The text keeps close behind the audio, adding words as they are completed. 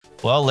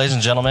Well, ladies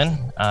and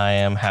gentlemen, I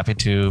am happy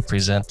to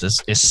present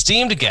this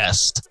esteemed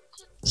guest,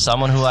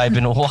 someone who I've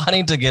been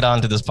wanting to get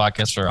onto this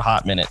podcast for a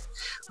hot minute,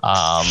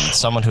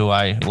 someone who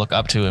I look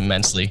up to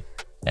immensely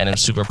and am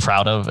super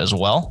proud of as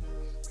well,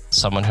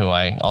 someone who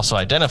I also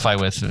identify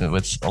with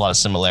a lot of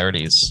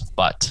similarities.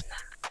 But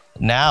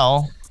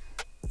now,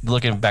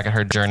 looking back at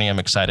her journey, I'm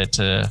excited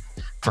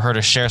for her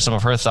to share some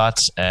of her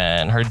thoughts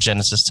and her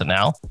genesis to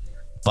now.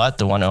 But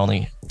the one and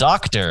only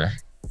Doctor,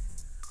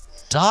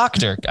 I'm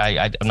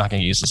not going to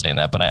get used to saying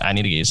that, but I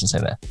need to get used to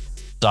saying that.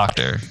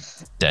 Dr.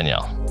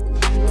 Danielle.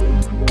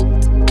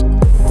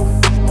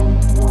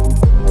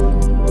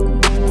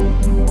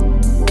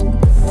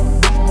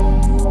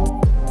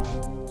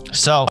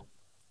 So,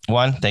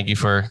 one, thank you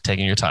for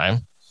taking your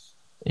time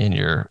in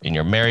your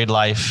married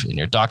life, in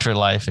your doctorate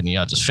life, and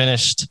just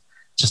finished,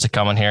 just to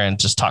come on here and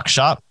just talk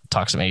shop,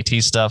 talk some AT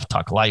stuff,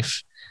 talk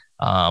life.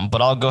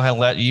 But I'll go ahead and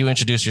let you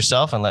introduce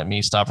yourself and let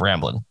me stop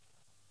rambling.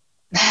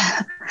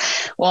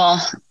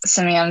 Well,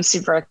 Simi, I'm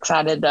super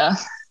excited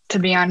to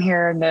be on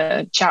here and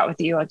to chat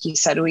with you. Like you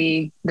said,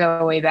 we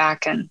go way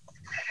back and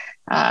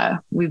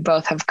we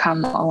both have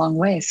come a long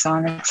way. So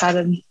I'm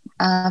excited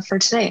for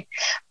today.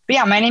 But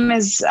yeah, my name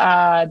is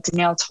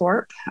Danielle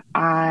Torp.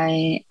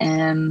 I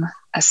am,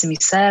 as Simi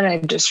said, I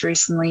just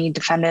recently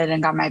defended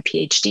and got my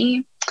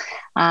PhD.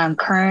 I'm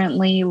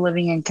currently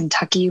living in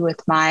Kentucky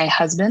with my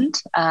husband,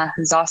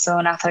 who's also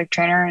an athletic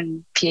trainer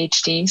and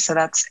PhD. So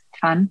that's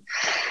fun.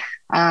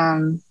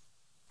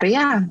 But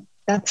yeah,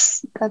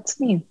 that's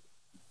me.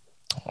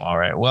 All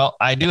right. Well,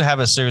 I do have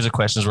a series of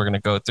questions we're going to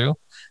go through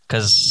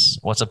because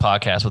what's a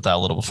podcast without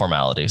little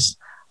formalities?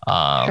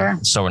 Sure.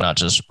 So we're not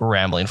just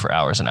rambling for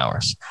hours and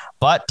hours,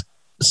 but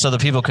so the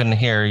people can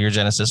hear your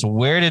genesis.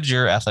 Where did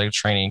your athletic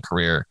training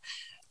career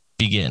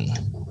begin?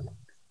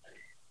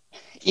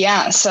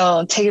 Yeah.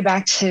 So take it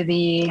back to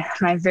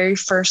my very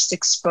first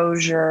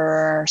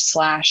exposure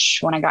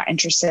 / when I got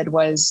interested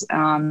was,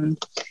 I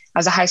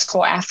was a high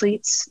school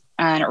athlete.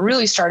 And it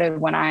really started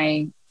when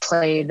I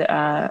played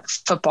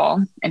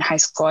football in high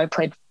school. I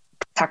played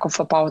tackle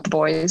football with the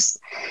boys.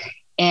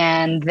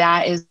 And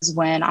that is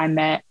when I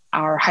met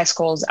our high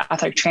school's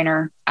athletic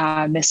trainer,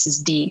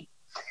 Mrs. D.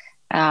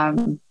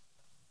 And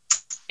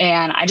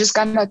I just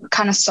kind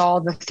of saw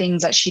the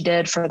things that she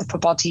did for the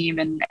football team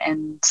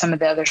and some of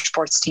the other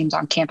sports teams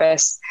on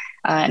campus.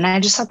 And I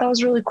just thought that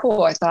was really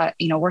cool. I thought,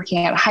 working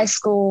at a high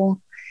school,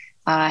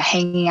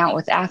 hanging out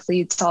with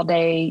athletes all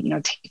day,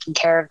 taking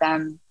care of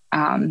them.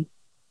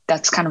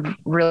 That's kind of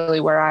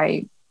really where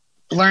I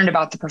learned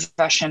about the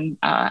profession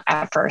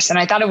at first. And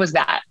I thought it was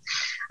that.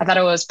 I thought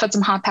it was put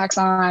some hot packs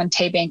on,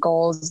 tape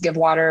ankles, give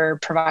water,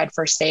 provide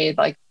first aid.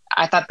 Like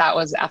I thought that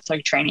was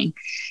athletic training.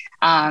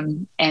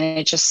 And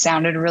it just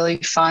sounded really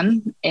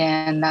fun.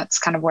 And that's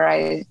kind of where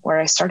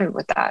I started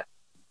with that.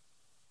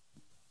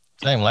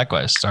 Same,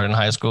 likewise. Started in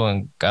high school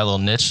and got a little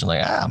niche and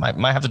like, I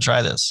might have to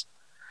try this.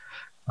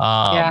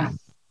 Yeah.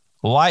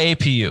 Why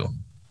APU?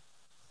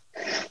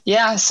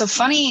 Yeah. So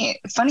funny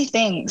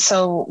thing.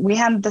 So we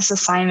had this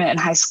assignment in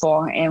high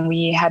school and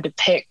we had to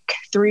pick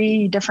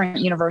 3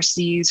 different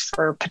universities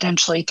for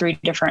potentially 3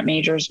 different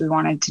majors we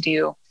wanted to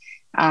do.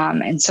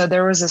 And so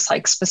there was this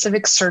like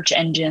specific search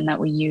engine that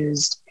we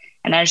used.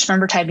 And I just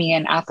remember typing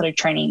in athletic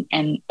training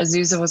and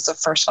Azusa was the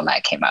first one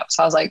that came up.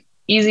 So I was like,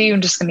 easy,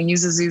 I'm just going to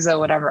use Azusa,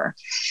 whatever.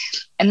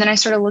 And then I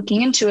started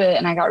looking into it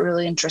and I got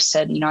really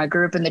interested. I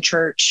grew up in the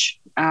church.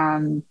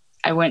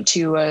 I went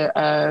to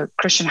a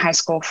Christian high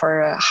school for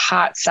a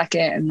hot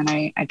second, and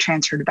then I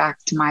transferred back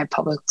to my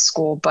public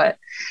school. But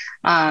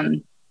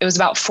it was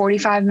about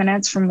 45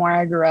 minutes from where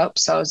I grew up,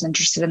 so I was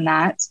interested in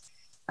that.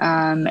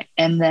 And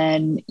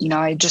then,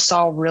 I just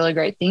saw really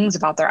great things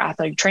about their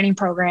athletic training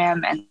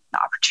program and the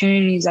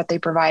opportunities that they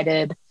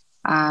provided.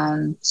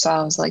 So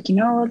I was like,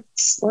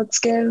 let's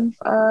give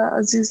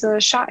Azusa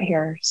a shot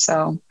here.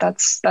 So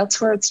that's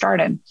where it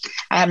started.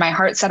 I had my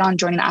heart set on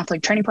joining the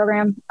athletic training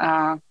program.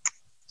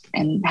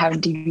 And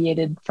haven't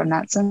deviated from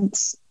that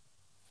since.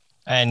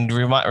 And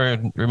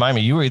remind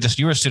me, you were a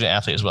student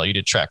athlete as well. You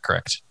did track,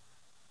 correct?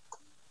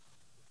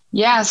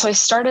 Yeah. So I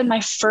started my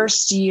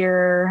first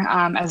year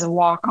as a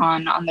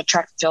walk-on on the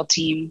track and field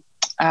team.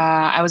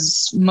 I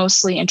was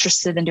mostly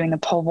interested in doing the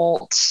pole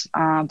vault,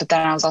 but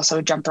then I was also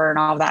a jumper and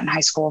all of that in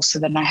high school. So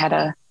then I had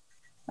a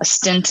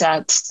stint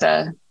at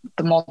the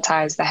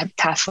multis, the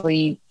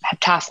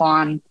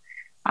heptathlon.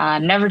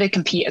 Never did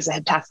compete as a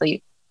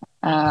heptathlete.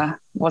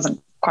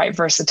 Wasn't quite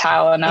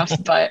versatile enough,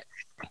 but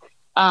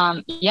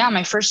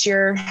my first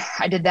year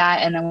I did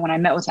that. And then when I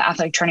met with the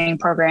athletic training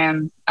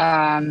program,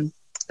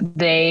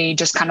 they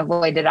just kind of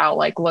laid it out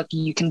like, look,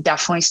 you can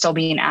definitely still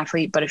be an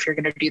athlete, but if you're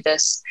going to do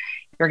this,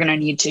 you're going to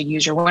need to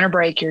use your winter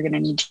break. You're going to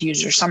need to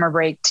use your summer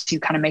break to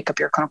kind of make up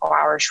your clinical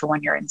hours for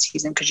when you're in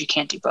season, because you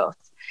can't do both.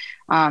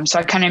 So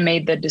I kind of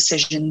made the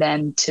decision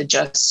then to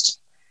just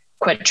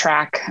quit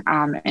track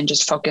and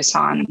just focus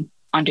on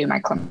doing my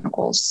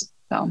clinicals.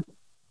 So.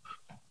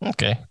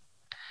 Okay.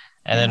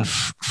 And then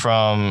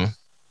from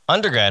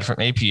undergrad, from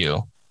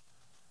APU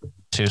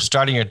to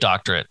starting your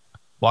doctorate,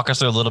 walk us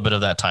through a little bit of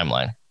that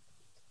timeline.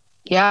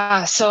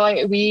 Yeah,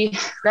 so we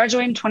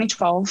graduated in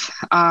 2012.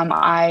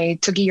 I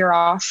took a year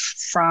off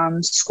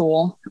from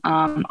school.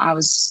 I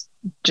was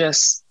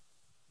just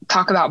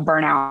talk about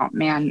burnout,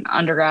 man.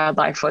 Undergrad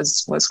life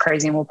was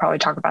crazy, and we'll probably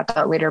talk about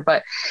that later.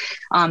 But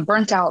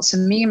burnt out. So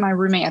me and my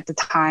roommate at the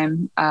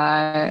time,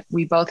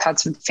 we both had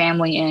some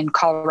family in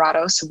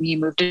Colorado, so we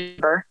moved to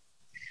Denver.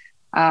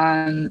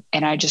 And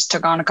I just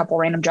took on a couple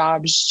random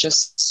jobs,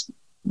 just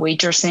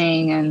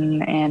waitressing,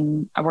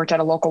 and I worked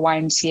at a local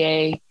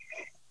YMCA.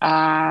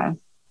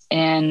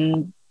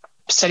 And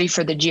studied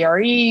for the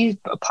GRE,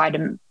 applied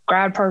to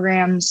grad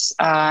programs,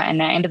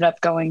 and I ended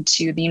up going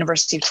to the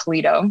University of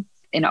Toledo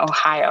in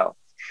Ohio.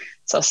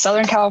 So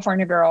Southern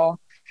California girl,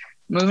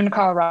 moving to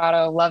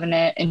Colorado, loving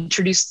it,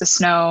 introduced the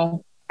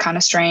snow, kind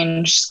of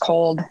strange,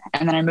 cold.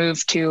 And then I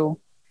moved to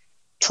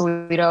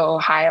Toledo,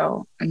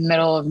 Ohio, in the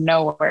middle of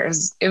nowhere.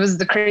 It was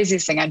the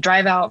craziest thing. I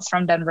drive out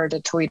from Denver to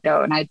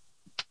Toledo, and I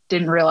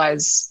didn't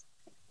realize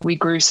we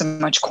grew so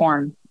much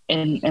corn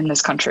in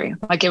this country.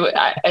 Like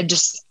I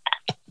just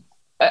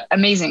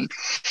amazing.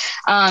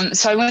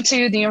 So I went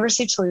to the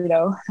University of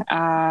Toledo,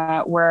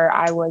 where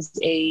I was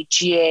a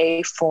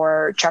GA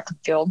for track and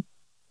field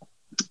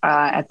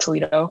at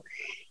Toledo.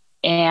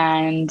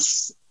 And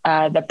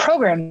the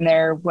program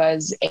there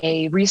was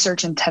a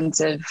research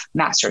intensive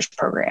master's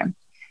program.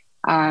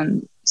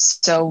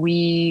 So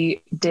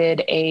we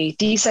did a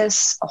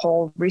thesis, a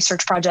whole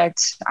research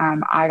project.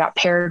 I got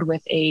paired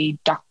with a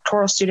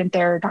doctoral student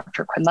there,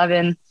 Dr. Quinn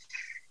Levin,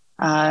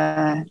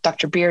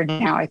 Dr. Beard,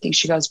 now I think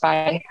she goes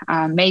by,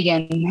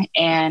 Megan,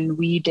 and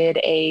we did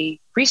a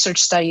research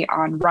study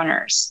on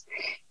runners.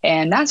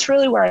 And that's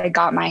really where I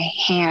got my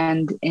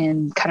hand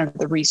in kind of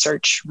the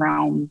research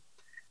realm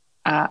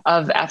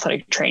of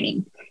athletic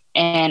training.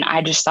 And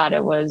I just thought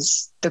it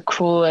was the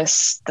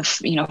coolest,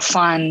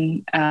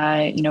 fun,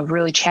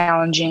 really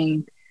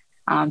challenging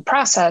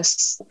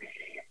process.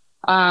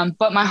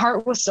 But my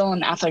heart was still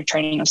in athletic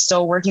training. I was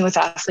still working with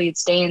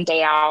athletes day in,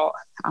 day out,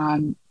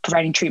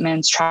 providing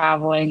treatments,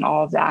 traveling,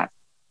 all of that.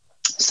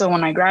 So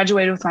when I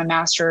graduated with my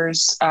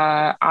master's,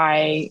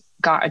 I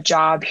got a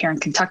job here in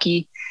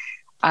Kentucky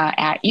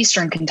at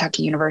Eastern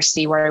Kentucky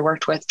University, where I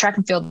worked with track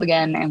and field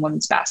again and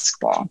women's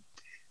basketball.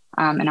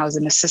 And I was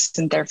an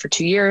assistant there for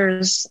 2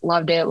 years,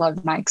 loved it,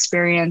 loved my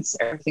experience,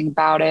 everything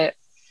about it.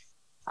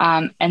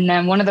 And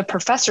then one of the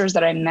professors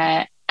that I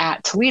met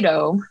at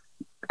Toledo,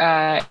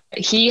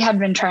 he had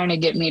been trying to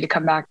get me to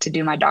come back to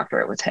do my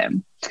doctorate with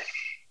him.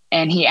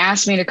 And he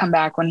asked me to come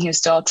back when he was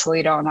still at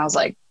Toledo. And I was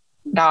like,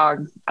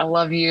 dog, I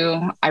love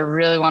you. I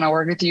really want to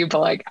work with you, but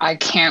like, I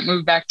can't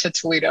move back to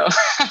Toledo.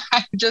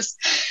 I just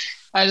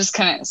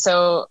couldn't.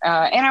 So,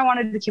 and I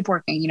wanted to keep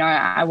working,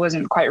 I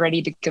wasn't quite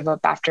ready to give up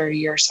after a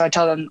year. So I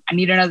told them I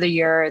need another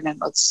year, and then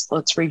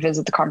let's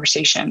revisit the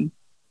conversation.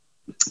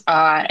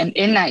 And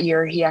in that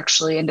year, he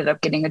actually ended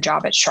up getting a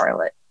job at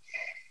Charlotte.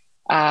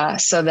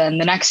 So then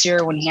the next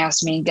year when he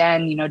asked me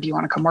again, do you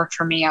want to come work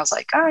for me? I was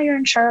like, oh, you're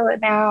in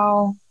Charlotte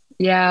now.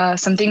 Yeah.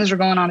 Some things were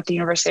going on at the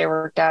university I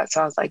worked at. So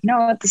I was like,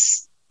 no,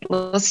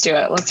 let's do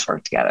it. Let's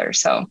work together.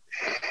 So,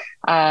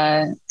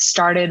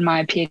 started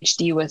my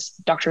PhD with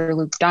Dr.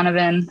 Luke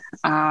Donovan.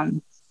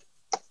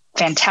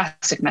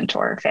 Fantastic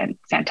mentor,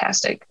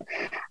 fantastic.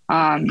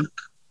 And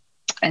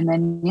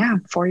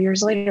then, 4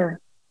 years later,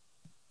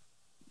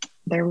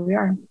 there we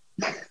are.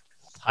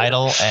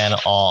 Title and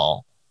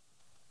all.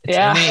 It's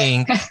in the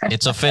ink.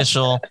 It's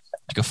official.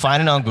 You can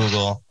find it on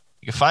Google.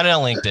 You can find it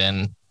on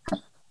LinkedIn.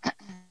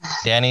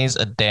 Danny's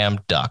a damn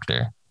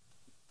doctor.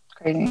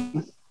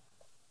 Crazy.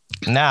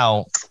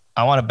 Now,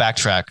 I want to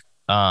backtrack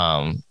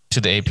to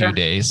the APU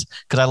days,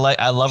 because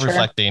I love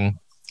reflecting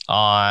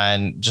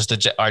on just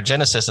our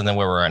genesis and then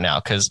where we're at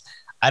now. Because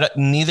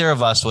neither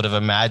of us would have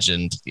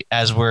imagined,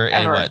 as we're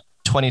in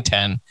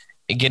 2010,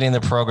 getting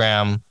the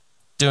program,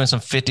 doing some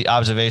 50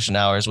 observation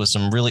hours with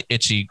some really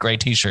itchy gray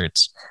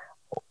t-shirts,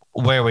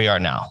 where we are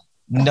now.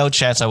 No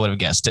chance I would have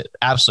guessed it.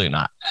 Absolutely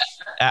not.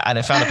 And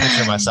I found a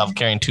picture of myself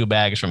carrying 2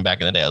 bags from back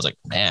in the day. I was like,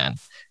 man,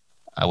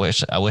 I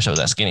wish I was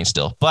that skinny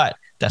still, but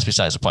that's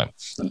besides the point.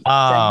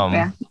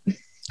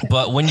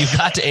 But when you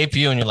got to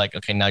APU and you're like,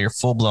 okay, now you're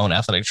full blown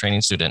athletic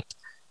training student,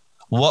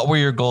 what were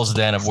your goals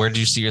then? Of where do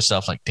you see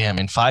yourself? Like, damn,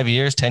 in 5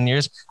 years, 10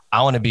 years,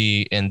 I want to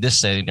be in this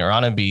setting, or I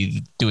want to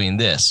be doing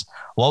this.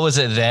 What was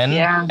it then?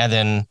 Yeah. And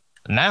then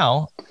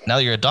now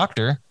that you're a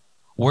doctor,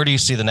 where do you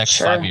see the next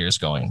 5 years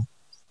going?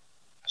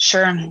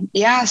 Sure.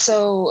 Yeah.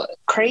 So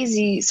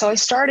crazy. So I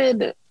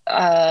started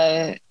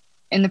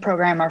in the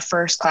program, our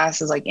first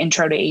class is like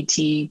intro to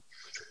AT.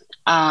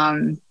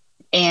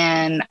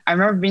 And I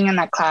remember being in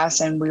that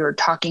class, and we were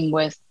talking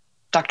with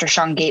Dr.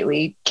 Sean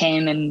Gately,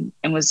 came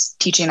and was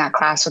teaching that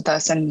class with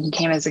us, and he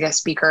came as a guest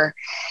speaker.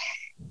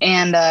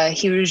 And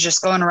he was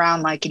just going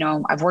around like,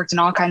 I've worked in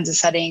all kinds of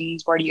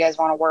settings. Where do you guys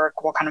want to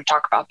work? We'll kind of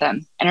talk about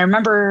them. And I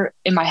remember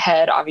in my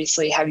head,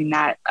 obviously having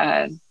that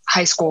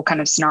high school kind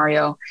of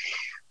scenario.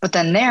 But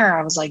then there,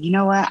 I was like, you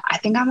know what? I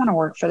think I want to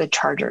work for the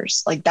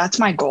Chargers. Like, that's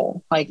my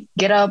goal. Like,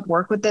 get up,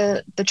 work with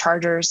the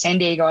Chargers, San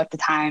Diego at the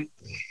time,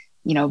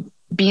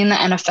 be in the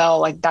NFL.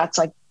 Like, that's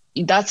like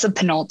that's the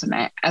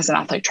penultimate as an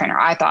athletic trainer,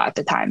 I thought at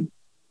the time.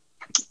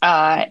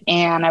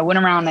 And I went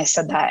around and I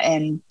said that,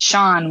 and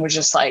Sean was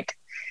just like,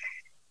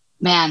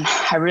 man,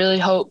 I really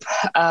hope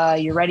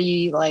you're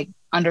ready, like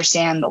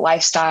understand the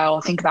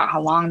lifestyle, think about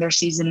how long their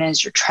season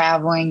is. You're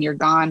traveling, you're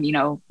gone,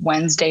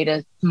 Wednesday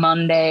to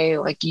Monday,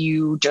 like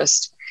your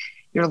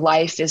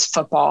life is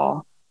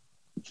football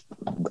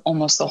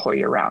almost the whole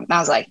year round. And I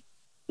was like,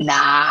 nah,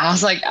 I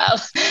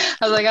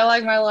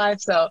like my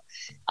life. So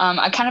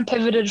I kind of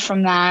pivoted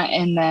from that.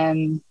 And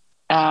then,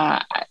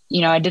 I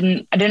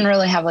didn't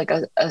really have like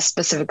a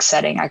specific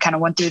setting. I kind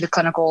of went through the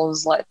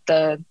clinicals, let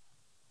the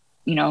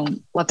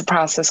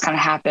process kind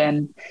of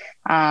happen.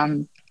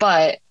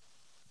 But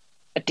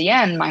at the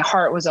end, my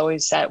heart was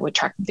always set with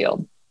track and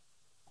field.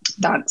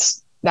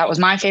 That was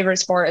my favorite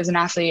sport as an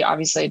athlete.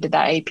 Obviously I did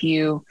that at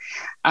APU.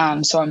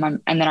 And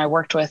then I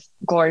worked with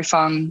Glory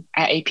Fung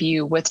at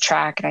APU with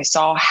track, and I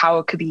saw how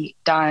it could be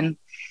done.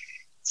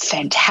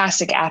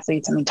 Fantastic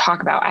athletes. I mean,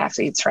 talk about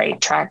athletes, right?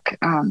 Track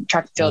and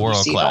field,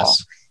 world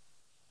class.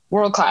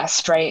 World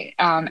class, right?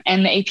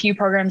 And the APU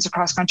programs, the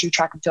cross country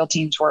track and field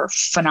teams were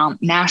phenomenal,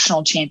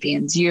 national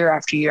champions year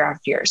after year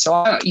after year.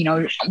 So,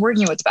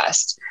 working with the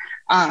best.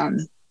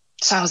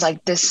 So I was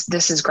like, this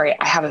is great.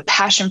 I have a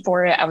passion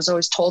for it. I was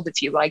always told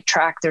if you like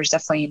track, there's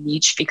definitely a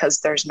niche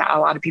because there's not a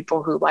lot of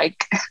people who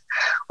like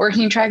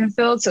working track and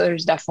field. So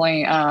there's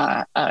definitely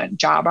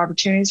job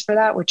opportunities for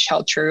that, which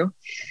held true.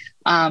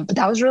 But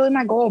that was really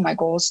my goal. My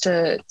goal is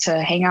to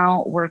hang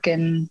out, work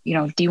in,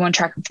 D1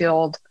 track and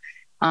field.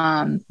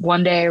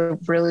 One day I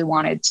really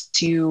wanted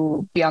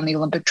to be on the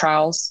Olympic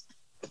trials.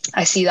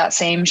 I see that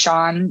same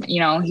Sean,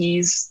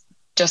 he's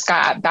just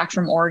got back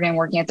from Oregon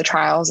working at the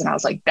trials. And I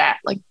was like,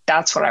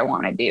 that's what I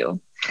want to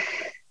do.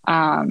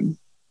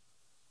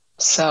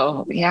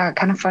 So yeah,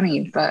 kind of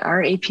funny, but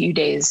our APU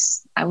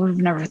days, I would have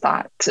never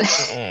thought.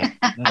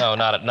 No,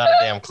 not a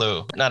damn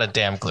clue. Not a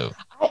damn clue.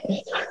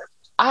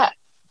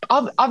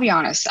 I'll be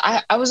honest.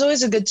 I was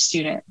always a good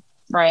student,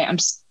 right?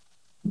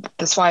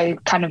 That's why I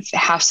kind of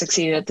half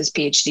succeeded at this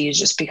PhD, is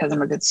just because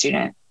I'm a good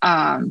student.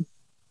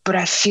 But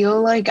I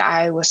feel like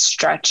I was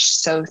stretched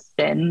so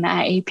thin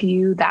at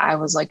APU that I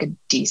was like a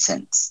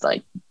decent,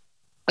 like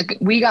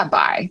we got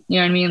by, you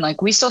know what I mean? Like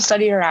we still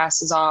studied our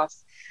asses off.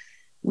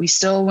 We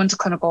still went to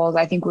clinicals.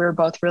 I think we were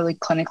both really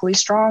clinically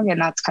strong, and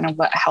that's kind of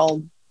what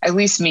held, at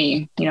least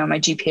me, my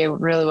GPA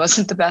really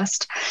wasn't the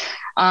best.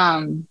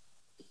 But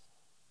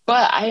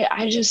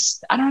I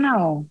don't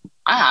know.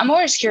 I'm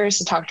always curious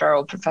to talk to our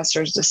old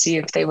professors to see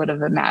if they would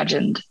have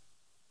imagined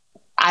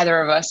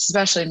either of us,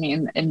 especially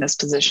me in this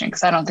position,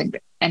 because I don't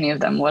think any of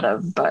them would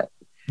have. But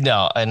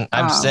no, and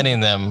I'm sending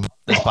them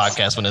this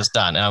podcast when it's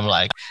done, and I'm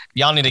like,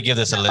 y'all need to give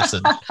this a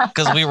listen,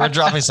 because we were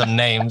dropping some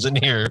names in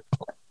here.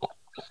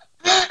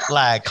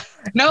 Like,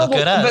 no, look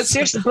at us. But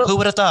seriously, who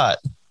would have thought?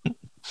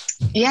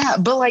 Yeah,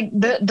 but like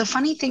the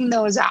funny thing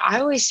though is that I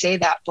always say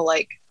that, but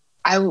like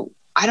I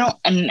don't,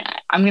 and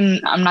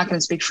I'm not going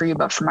to speak for you,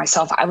 but for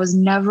myself, I was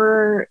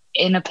never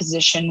in a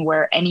position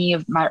where any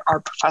of our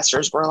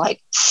professors were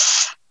like,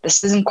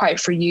 this isn't quite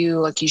for you.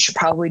 Like you should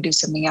probably do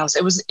something else.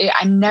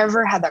 I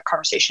never had that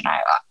conversation.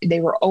 They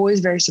were always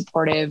very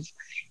supportive,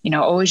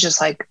 always just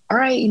like, all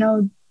right,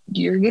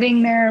 you're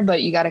getting there,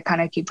 but you got to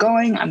kind of keep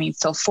going. I mean,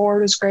 Phil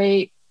Ford was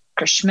great.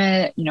 Chris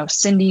Schmidt,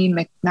 Cindy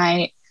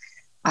McKnight,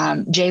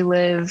 Jay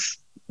Liv,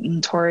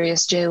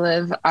 notorious Jay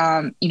Liv.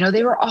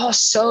 They were all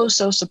so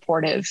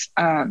supportive.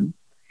 And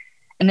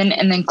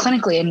then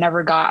clinically, I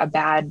never got a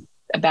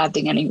bad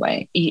thing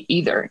anyway,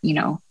 either,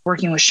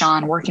 working with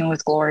Sean, working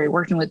with Glory,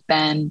 working with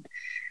Ben,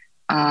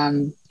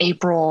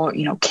 April,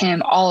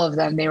 Kim, all of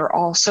them, they were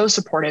all so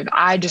supportive.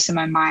 I just, in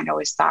my mind,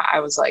 always thought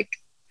I was like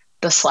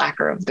the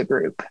slacker of the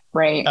group.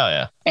 Right. Oh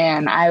yeah.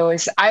 And I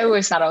always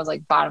thought I was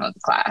like bottom of the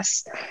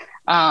class.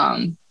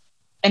 And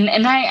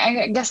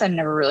I guess I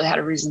never really had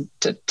a reason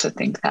to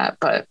think that,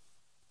 but,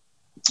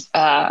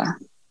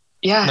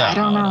 yeah, no, I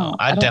don't know. No.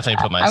 I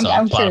definitely put myself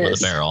I'm bottom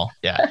curious. Of the barrel.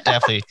 Yeah,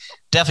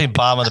 definitely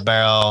bottom of the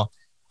barrel.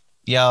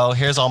 Yo,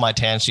 here's all my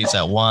tan sheets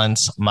at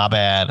once. My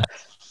bad.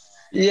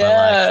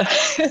 Yeah.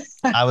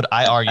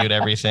 I argued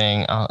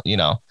everything.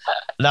 No,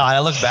 I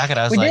look back at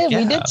it. I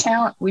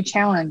was we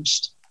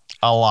challenged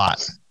a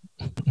lot.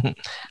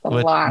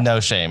 With no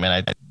shame,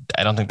 and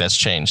I don't think that's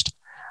changed.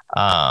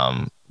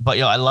 But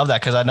I love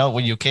that, because I know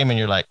when you came in,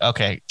 you're like,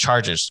 okay,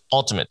 Chargers,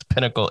 ultimate,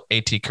 pinnacle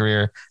AT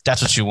career.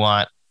 That's what you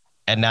want.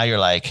 And now you're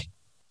like,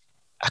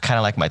 I kind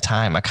of like my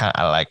time. I kind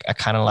of like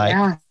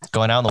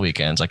going out on the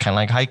weekends. I kind of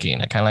like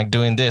hiking. I kind of like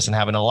doing this and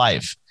having a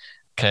life.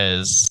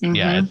 Because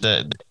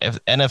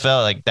if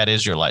NFL, like that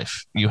is your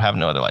life. You have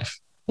no other life.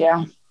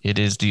 Yeah. It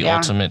is the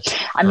ultimate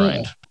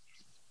grind.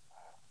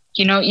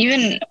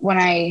 Even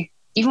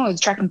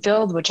with track and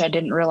field, which I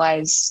didn't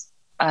realize,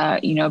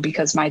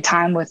 because my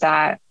time with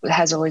that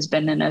has always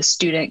been in a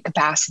student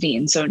capacity.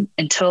 And so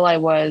until I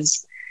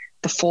was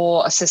the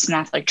full assistant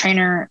athletic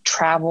trainer,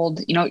 traveled,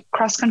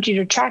 cross country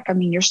to track. I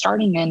mean, you're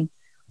starting in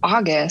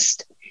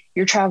August,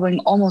 you're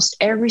traveling almost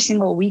every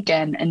single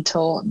weekend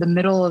until the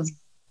middle of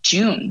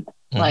June.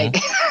 Mm-hmm. Like,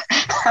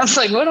 I was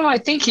like, what am I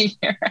thinking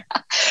here?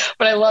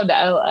 but I loved it.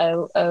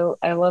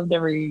 I loved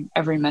every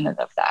minute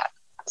of that.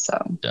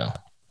 So yeah.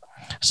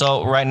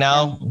 So right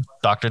now,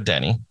 Dr.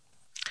 Denny,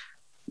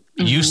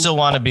 you still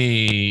want to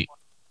be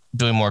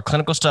doing more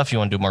clinical stuff? You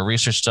want to do more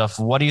research stuff?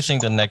 What do you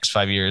think the next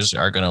 5 years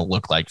are going to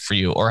look like for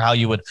you, or how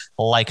you would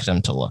like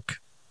them to look?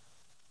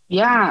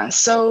 Yeah.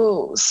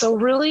 So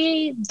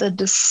really the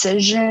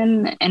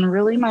decision and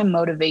really my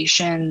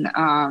motivation,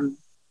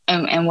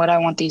 and what I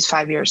want these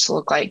 5 years to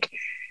look like,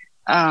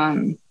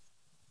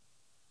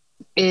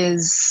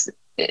 is,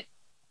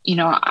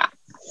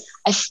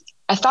 I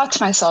thought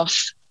to myself,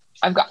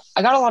 I got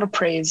a lot of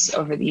praise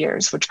over the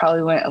years, which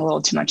probably went a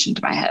little too much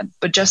into my head,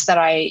 but just that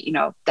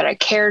that I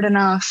cared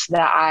enough,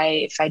 that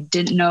if I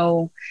didn't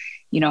know,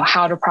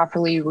 how to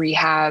properly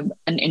rehab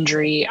an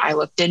injury, I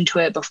looked into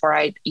it before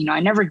I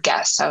never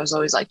guessed. I was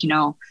always like,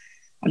 I'm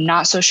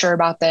not so sure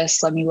about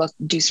this. Let me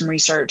do some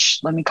research.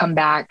 Let me come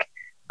back.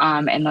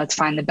 And let's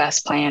find the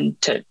best plan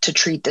to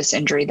treat this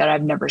injury that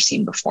I've never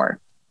seen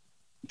before.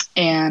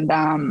 And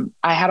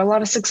I had a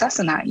lot of success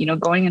in that,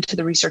 going into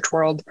the research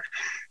world,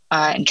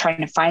 and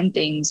trying to find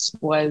things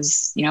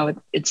was,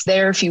 it's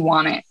there if you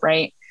want it.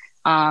 Right.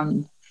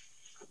 And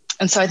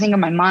so I think in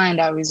my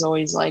mind, I was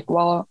always like,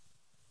 well,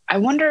 I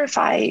wonder if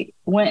I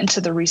went into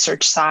the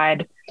research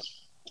side,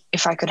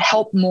 if I could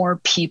help more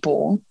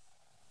people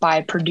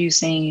by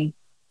producing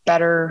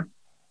better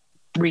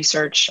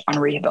research on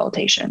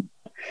rehabilitation,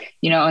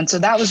 and so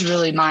that was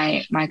really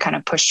my kind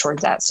of push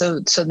towards that. So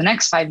the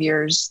next 5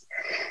 years,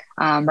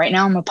 right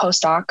now I'm a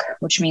postdoc,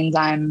 which means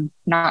I'm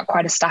not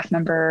quite a staff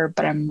member,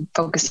 but I'm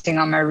focusing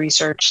on my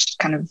research,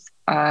 kind of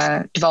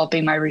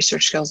developing my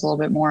research skills a little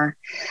bit more.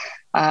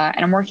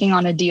 And I'm working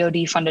on a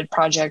DoD funded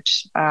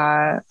project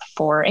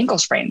for ankle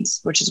sprains,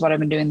 which is what I've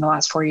been doing the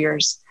last 4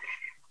 years.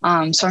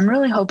 So I'm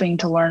really hoping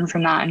to learn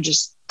from that and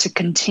just to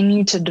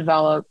continue to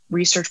develop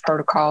research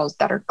protocols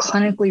that are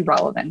clinically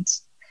relevant.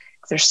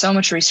 There's so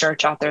much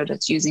research out there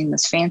that's using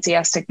this fancy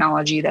ass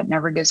technology that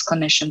never gives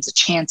clinicians a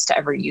chance to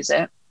ever use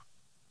it.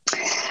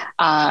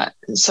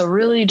 So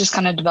really just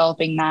kind of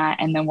developing that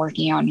and then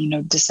working on,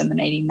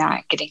 disseminating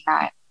that, getting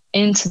that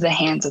into the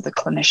hands of the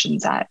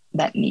clinicians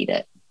that need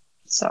it.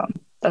 So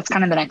that's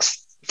kind of the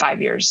next 5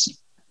 years.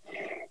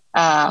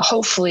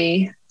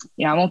 Hopefully,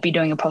 I won't be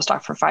doing a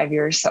postdoc for 5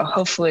 years. So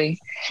hopefully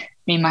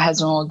me and my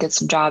husband will get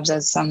some jobs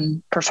as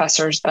some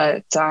professors,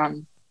 but,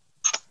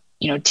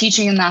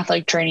 teaching in the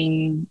athletic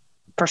training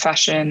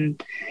profession,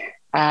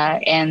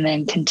 and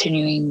then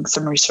continuing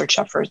some research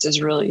efforts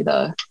is really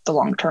the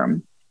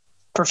long-term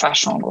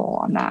professional goal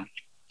on that.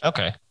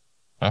 Okay.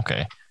 I'm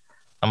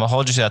gonna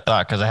hold you to that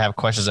thought because I have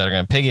questions that are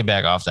going to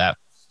piggyback off that,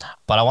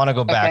 but I want to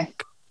go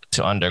back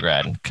to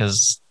undergrad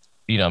because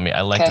you know me,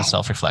 I like to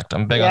self-reflect.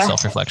 I'm big on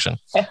self-reflection.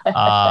 Why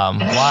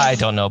I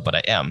don't know, but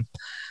I am.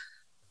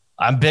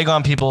 I'm big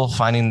on people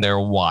finding their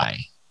why.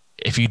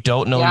 If you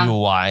don't know your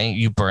why,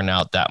 you burn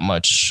out that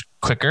much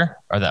quicker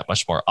or that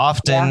much more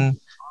often.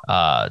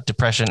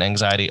 Depression,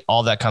 anxiety,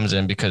 all that comes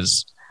in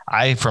because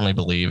I firmly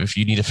believe if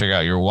you need to figure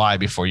out your why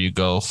before you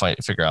go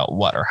figure out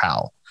what or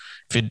how.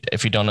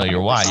 If you don't know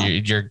your why,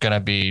 you're going to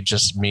be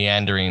just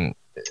meandering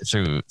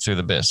through the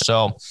abyss.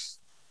 So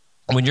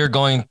when you're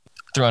going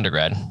through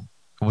undergrad,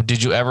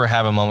 did you ever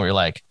have a moment where you're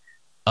like,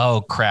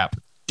 oh crap,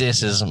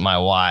 this is my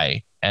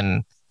why?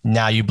 And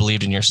now you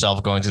believed in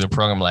yourself going through the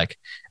program. Like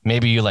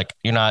you're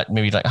not,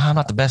 oh, I'm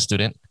not the best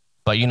student,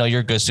 but you're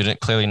a good student.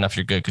 Clearly enough,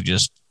 you're good because you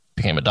just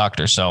became a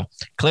doctor. So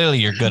clearly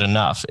you're good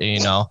enough, you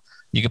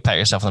could pat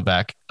yourself on the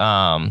back.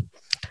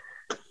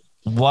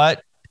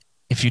 What,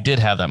 if you did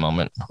have that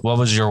moment, what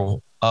was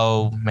your,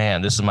 oh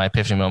man, this is my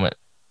epiphany moment.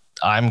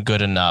 I'm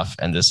good enough.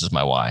 And this is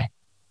my why.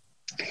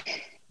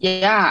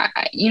 Yeah.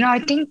 I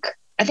think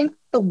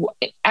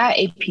at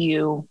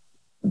APU,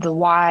 the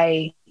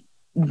why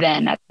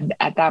then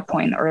at that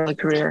point in the early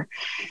career,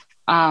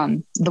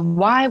 the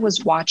why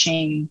was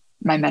watching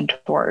my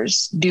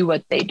mentors do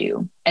what they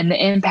do and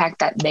the impact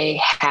that they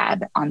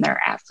had on their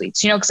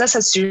athletes, because us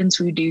as students,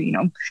 we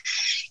do,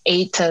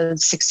 8 to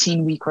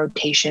 16 week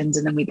rotations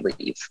and then we'd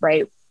leave,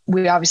 right?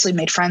 We obviously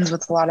made friends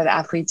with a lot of the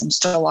athletes. I'm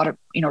still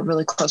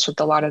really close with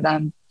a lot of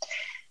them.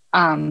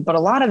 But a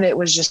lot of it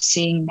was just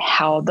seeing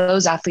how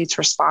those athletes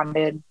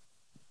responded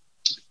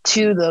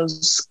to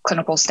those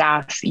clinical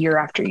staff year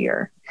after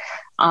year.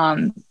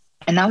 And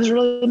that was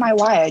really my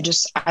why.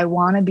 I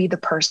want to be the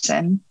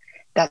person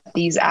that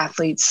these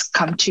athletes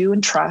come to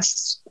and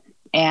trust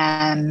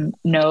and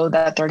know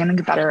that they're going to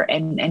get better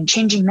and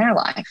changing their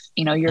life.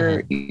 At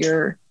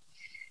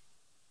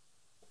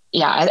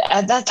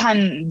that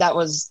time, that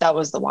was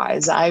the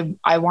whys.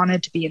 I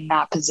wanted to be in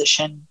that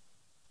position,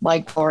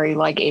 like Lori,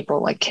 like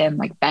April, like Kim,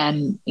 like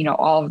Ben,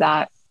 all of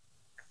that.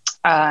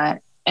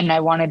 And I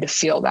wanted to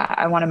feel that.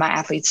 I wanted my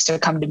athletes to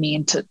come to me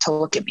and to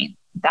look at me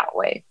that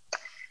way.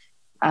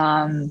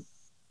 I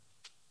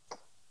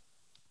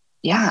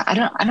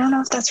don't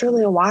know if that's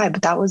really a why,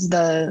 but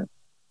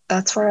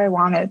that's where I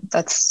wanted.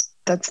 That's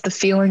the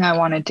feeling I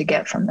wanted to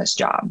get from this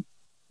job.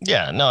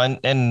 Yeah, no.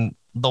 And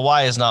the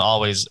why is not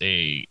always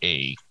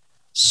a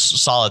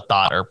solid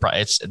thought or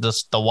it's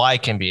the why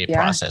can be a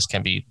process,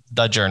 can be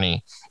the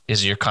journey.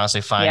 is you're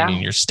constantly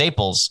finding your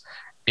staples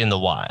in the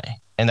why,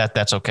 and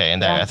that's okay.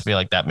 And that I feel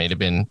like that may have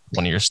been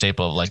one of your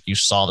staple of like, you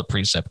saw the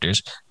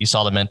preceptors, you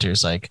saw the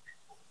mentors, like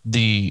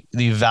the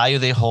value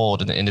they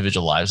hold in the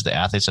individual lives, the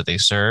athletes that they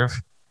serve.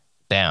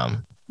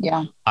 Damn.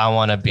 Yeah. I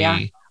want to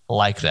be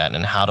like that.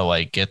 And how do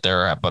I get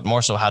there? But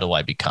more so, how do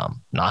I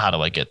become? Not how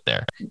do I get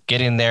there?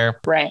 Getting there,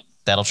 right?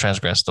 That'll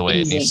transgress the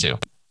way it needs to.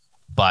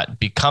 But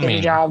becoming, get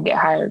a job, get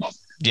hired.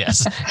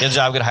 Yes, get a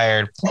job, get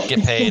hired,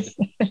 get paid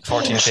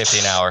 $14.50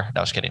 an hour.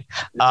 No, I was kidding.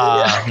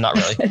 Not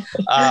really.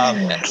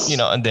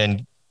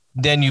 And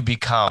then you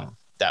become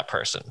that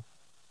person,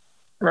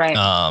 right?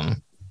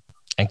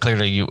 And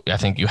clearly, I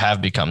think you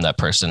have become that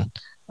person.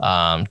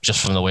 Just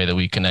from the way that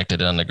we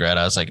connected in undergrad,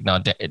 I was like, no,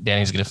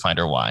 Danny's going to find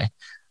her why.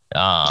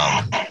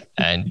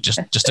 And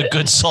just a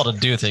good soul to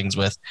do things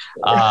with.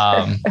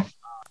 Now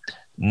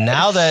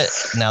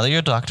that you're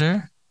a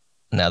doctor,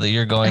 now that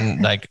you're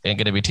going and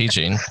going to be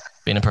teaching,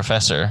 being a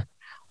professor,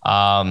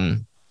 a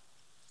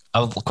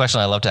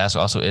question I love to ask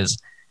also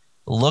is,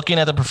 looking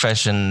at the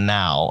profession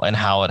now and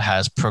how it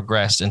has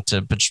progressed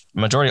into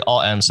majority all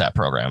MSAT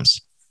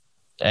programs.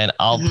 And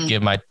I'll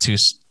give my two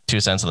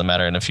cents of the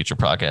matter in a future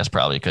podcast,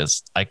 probably,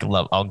 because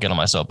I'll get on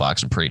my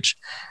soapbox and preach.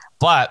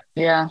 But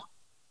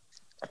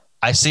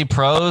I see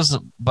pros,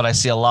 but I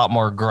see a lot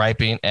more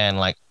griping and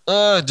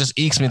it just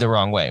ekes me the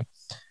wrong way.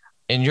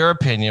 In your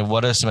opinion,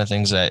 what are some of the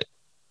things that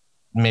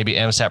maybe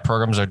MSAT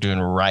programs are doing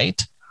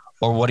right,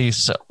 or what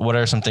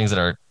are some things that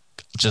are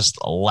just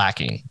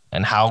lacking,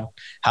 and how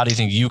do you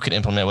think you can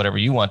implement whatever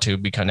you want to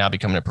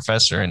becoming a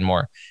professor in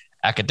more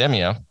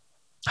academia?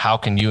 How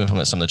can you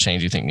implement some of the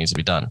change you think needs to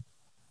be done?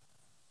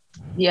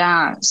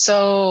 Yeah.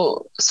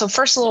 So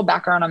first, a little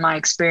background on my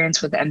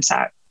experience with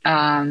MSAT,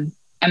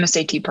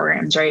 MSAT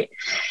programs, right?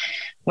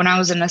 When I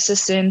was an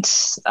assistant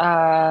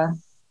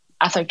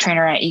athletic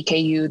trainer at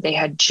EKU, they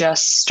had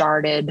just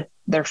started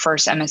their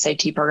first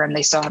MSAT program.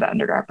 They still had an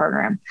undergrad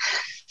program.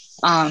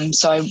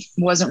 So I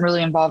wasn't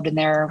really involved in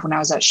there. When I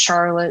was at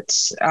Charlotte,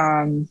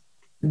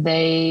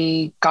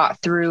 they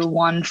got through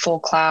one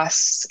full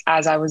class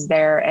as I was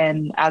there.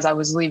 And as I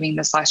was leaving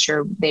this last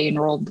year, they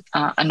enrolled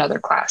another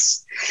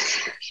class.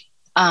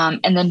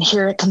 And then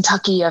here at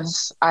Kentucky,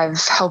 I've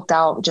helped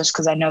out just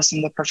because I know some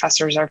of the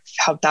professors. I've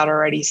helped out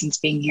already since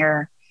being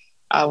here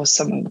with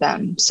some of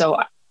them. So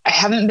I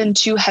haven't been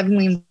too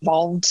heavily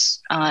involved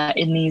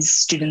in these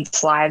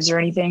students' lives or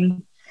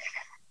anything.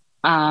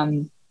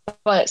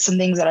 But some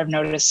things that I've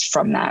noticed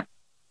from that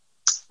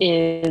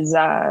is,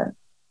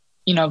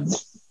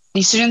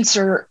 these students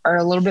are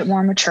a little bit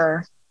more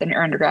mature than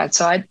your undergrad.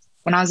 So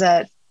when I was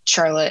at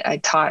Charlotte, I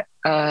taught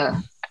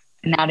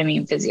anatomy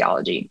and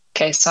physiology.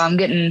 Okay. So I'm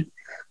getting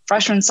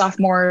freshmen,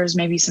 sophomores,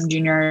 maybe some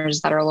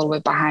juniors that are a little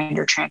bit behind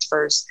or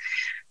transfers,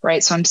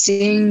 right? So I'm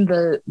seeing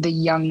the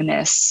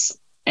youngness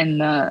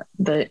and the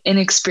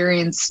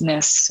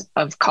inexperiencedness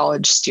of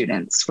college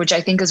students, which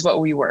I think is what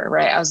we were,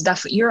 right? I was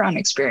definitely, you're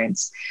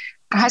unexperienced.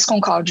 High school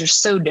and college are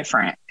so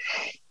different.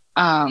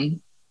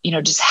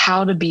 Just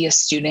how to be a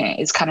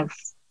student is kind of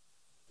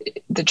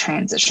the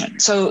transition.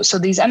 So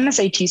these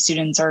MSAT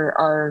students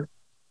are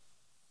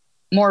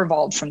more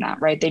evolved from that,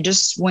 right? They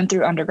just went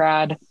through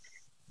undergrad.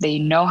 They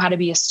know how to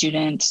be a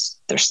student.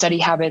 Their study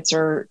habits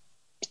are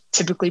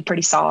typically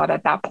pretty solid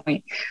at that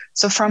point.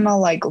 So from a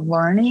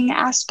learning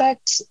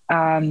aspect,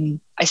 I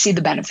see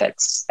the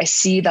benefits. I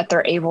see that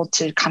they're able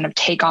to kind of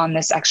take on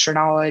this extra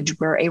knowledge.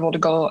 We're able to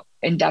go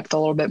in depth a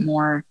little bit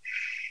more.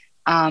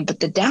 But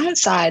the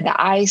downside that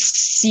I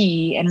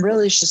see, and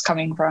really it's just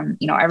coming from,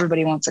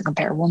 everybody wants to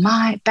compare, well,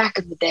 back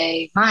in the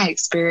day, my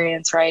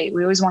experience, right?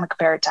 We always want to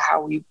compare it to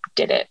how we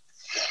did it.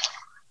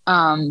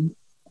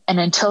 And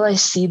until I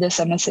see this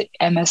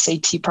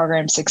MSAT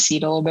program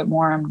succeed a little bit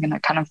more, I'm going to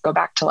kind of go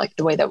back to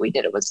the way that we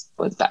did it was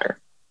better.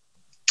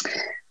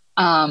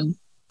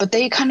 But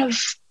they kind of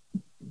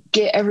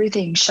get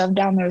everything shoved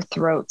down their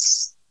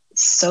throats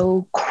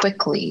so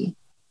quickly.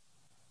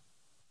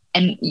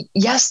 And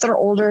yes, they're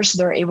older, so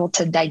they're able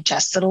to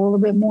digest it a little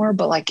bit more,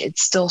 but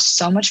it's still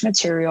so much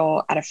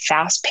material at a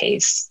fast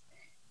pace.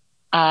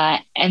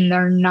 And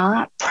they're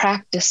not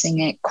practicing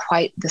it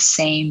quite the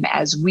same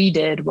as we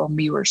did when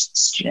we were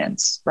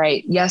students,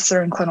 right? Yes,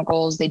 they're in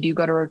clinicals, they do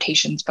go to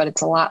rotations, but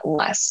it's a lot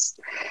less.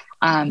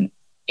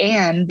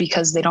 And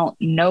because they don't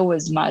know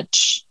as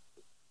much,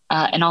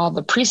 and all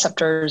the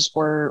preceptors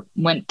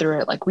went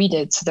through it like we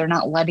did, so they're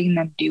not letting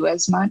them do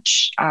as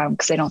much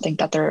because they don't think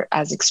that they're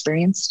as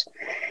experienced.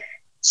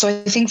 So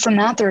I think from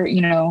that,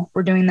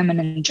 we're doing them an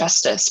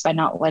injustice by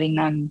not letting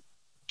them,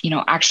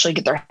 actually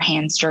get their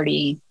hands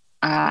dirty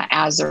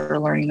as they're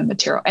learning the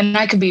material. And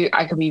I could be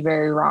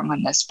very wrong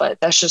on this, but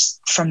that's just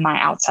from my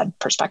outside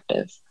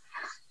perspective.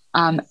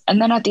 And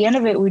then at the end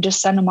of it, we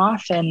just send them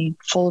off in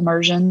full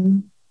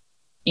immersion,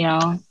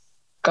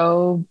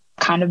 go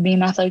kind of be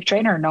an athletic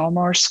trainer, no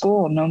more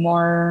school, no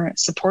more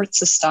support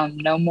system,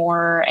 no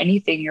more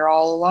anything. You're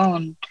all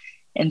alone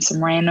in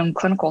some random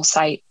clinical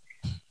site,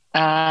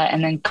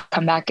 and then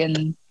come back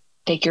and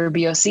take your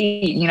BOC.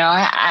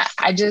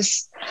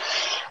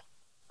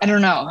 I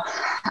don't know.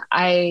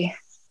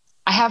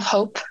 I have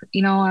hope.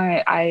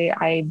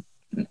 I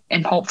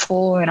am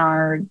hopeful in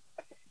our,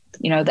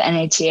 the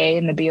NATA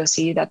and the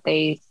BOC that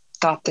they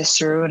thought this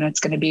through and it's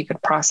going to be a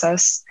good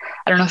process.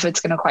 I don't know if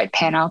it's going to quite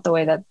pan out the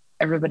way that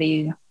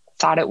everybody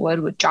thought it would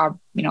with job,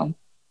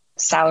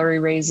 salary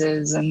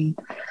raises and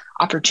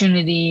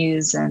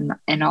opportunities and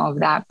all of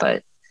that.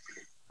 But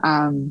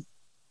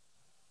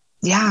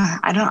yeah,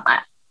 I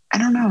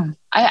don't know.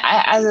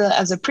 I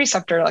as a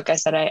preceptor, like I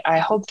said, I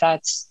hope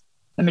that's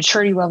the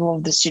maturity level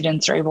of the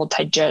students are able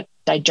to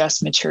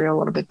digest material a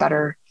little bit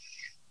better.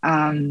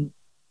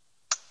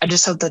 I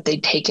just hope that they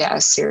take it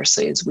as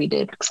seriously as we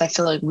did, because I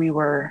feel like we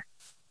were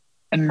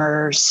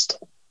immersed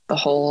the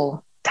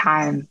whole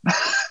time.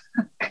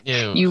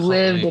 You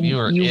lived and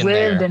you're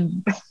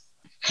in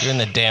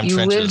the damn trenches.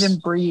 You lived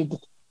and breathed,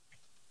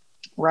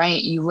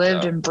 right? You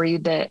lived and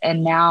breathed it.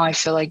 And now I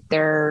feel like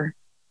they're,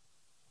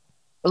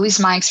 at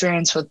least my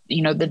experience with,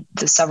 the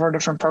several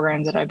different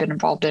programs that I've been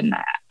involved in,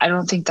 I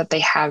don't think that they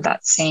have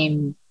that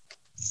same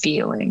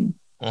feeling.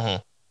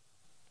 Mm-hmm.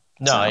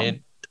 No,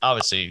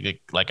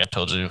 obviously, like I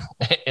told you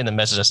in the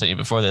message I sent you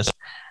before this,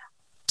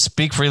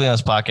 speak freely on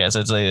this podcast.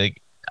 It's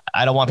like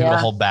I don't want people to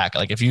hold back.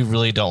 Like, if you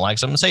really don't like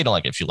something, say you don't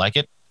like it. If you like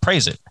it,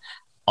 praise it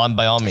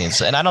by all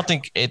means. And I don't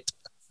think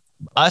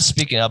us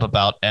speaking up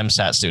about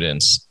MSAT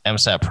students,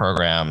 MSAT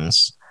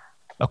programs,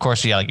 of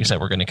course, like you said,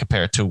 we're going to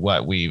compare it to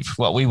what we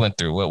went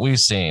through, what we've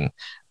seen,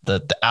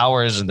 the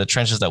hours and the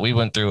trenches that we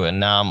went through. And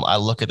now I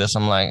look at this,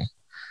 I'm like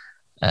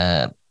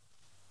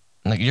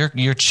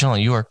you're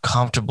chilling. You are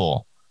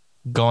comfortable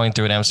going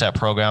through an MSAT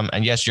program.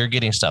 And yes, you're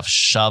getting stuff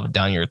shoved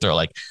down your throat.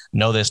 Like,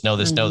 know this, know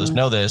this, know this,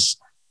 know this.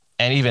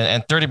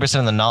 And 30%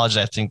 of the knowledge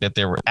I think that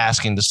they were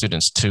asking the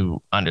students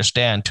to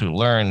understand, to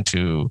learn,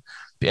 to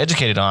be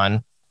educated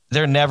on,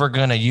 they're never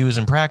going to use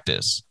in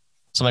practice.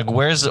 So I'm like,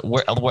 there's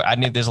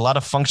a lot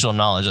of functional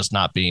knowledge that's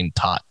not being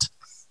taught,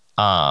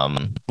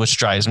 which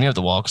drives me up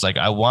the wall. Cause like,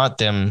 I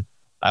want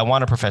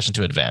a profession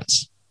to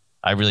advance.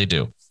 I really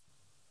do.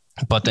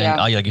 But then,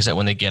 like you said,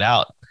 when they get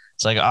out,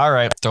 it's like, all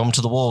right, throw them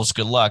to the wolves.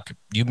 Good luck.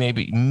 You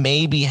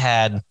maybe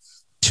had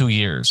 2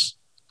 years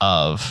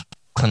of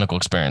clinical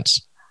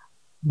experience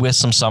with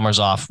some summers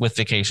off, with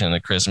vacation in the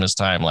Christmas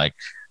time. Like,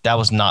 that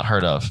was not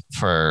heard of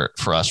for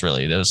us,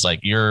 really. It was like,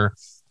 you're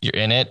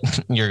in it,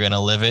 you're going to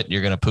live it,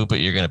 you're going to poop it,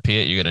 you're going to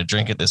pee it, you're going to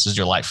drink it. This is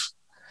your life.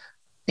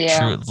 Yeah.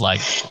 True,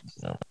 like,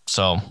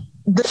 so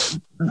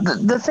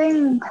the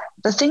thing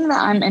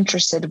that I'm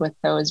interested with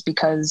though, is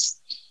because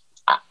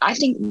I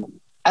think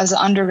as an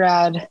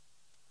undergrad,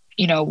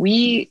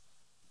 I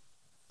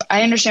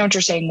understand what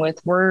you're saying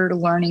with, we're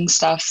learning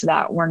stuff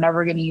that we're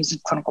never going to use in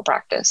clinical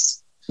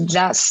practice.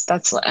 That's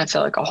I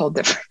feel like a whole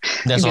different,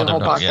 that's a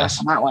whole podcast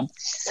on that one.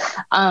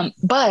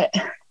 But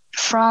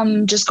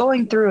from just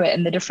going through it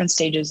and the different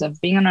stages of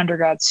being an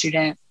undergrad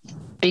student,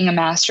 being a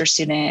master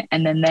student,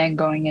 and then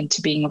going into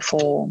being a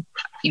full,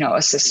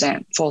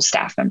 assistant, full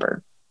staff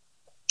member,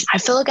 I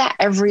feel like at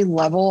every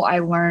level I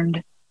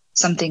learned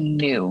something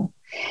new.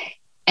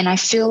 And I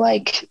feel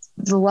like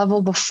the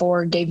level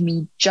before gave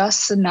me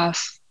just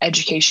enough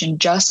education,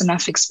 just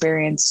enough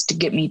experience to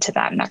get me to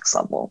that next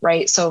level,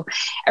 right? So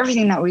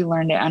everything that we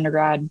learned at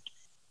undergrad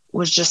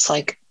was just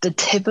like the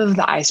tip of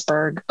the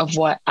iceberg of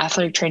what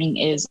athletic training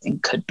is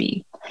and could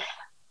be.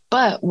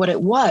 But what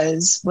it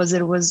was,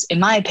 in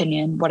my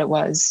opinion, it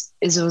was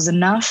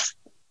enough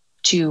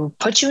to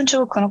put you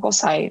into a clinical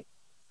site,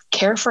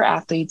 care for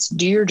athletes,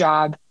 do your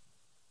job,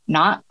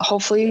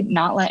 hopefully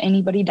not let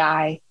anybody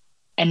die,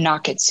 and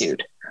not get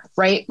sued.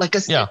 Right? Like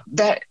that's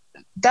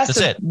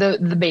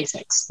the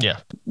basics. Yeah.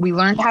 We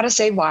learned how to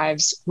save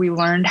lives. We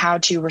learned how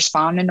to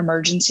respond in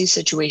emergency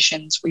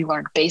situations. We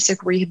learned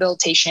basic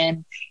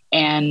rehabilitation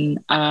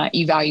and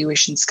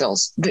evaluation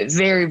skills.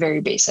 Very,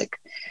 very basic.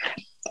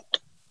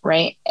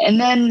 Right.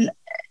 And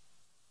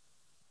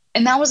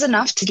that was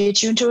enough to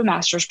get you into a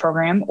master's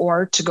program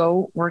or to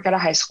go work at a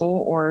high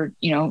school or,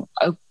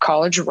 a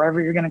college or wherever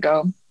you're going to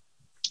go.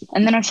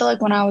 And then I feel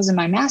like when I was in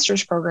my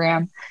master's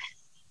program,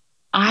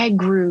 I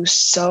grew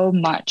so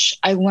much.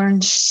 I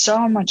learned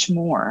so much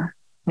more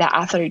that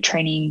athletic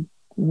training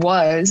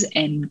was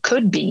and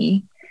could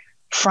be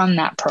from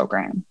that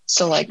program.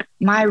 So like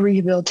my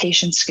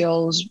rehabilitation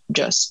skills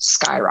just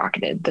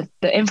skyrocketed.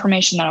 The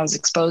information that I was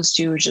exposed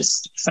to was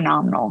just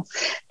phenomenal.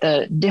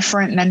 The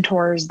different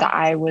mentors that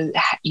I was,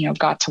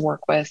 got to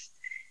work with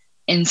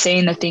and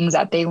saying the things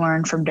that they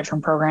learned from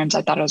different programs,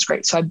 I thought it was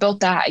great. So I built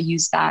that, I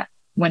used that,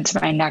 went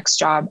to my next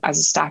job as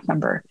a staff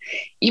member.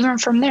 Even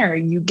from there,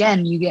 you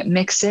get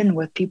mixed in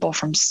with people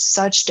from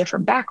such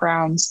different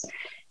backgrounds.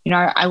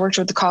 I worked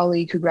with a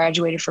colleague who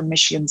graduated from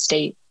Michigan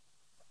State,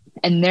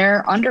 and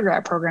their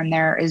undergrad program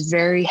there is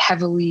very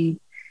heavily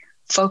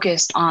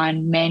focused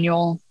on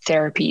manual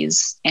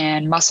therapies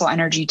and muscle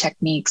energy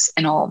techniques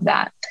and all of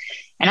that.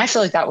 And I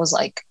feel like that was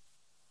like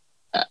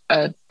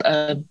a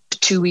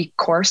 2-week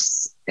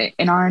course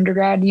in our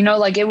undergrad,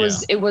 it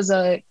was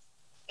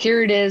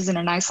here it is in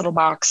a nice little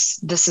box.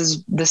 This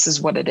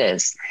is what it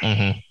is.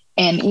 Mm-hmm.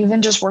 And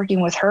even just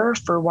working with her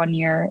for 1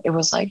 year, it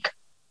was like,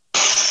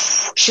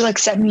 she like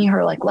sent me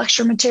her like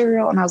lecture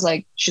material, and I was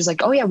like, she's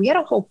like, oh yeah, we had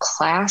a whole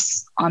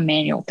class on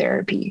manual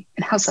therapy.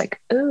 And I was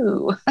like,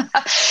 ooh,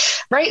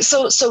 right.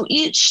 So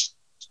each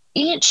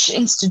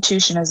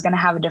institution is going to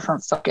have a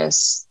different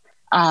focus.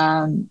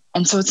 And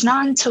so it's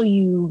not until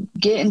you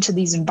get into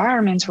these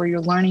environments where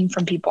you're learning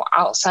from people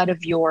outside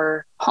of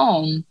your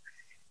home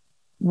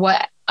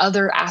what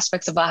other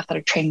aspects of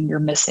athletic training you're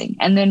missing.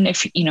 And then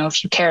if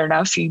you care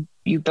enough, you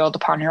build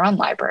upon your own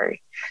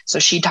library. So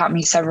she taught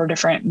me several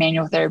different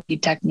manual therapy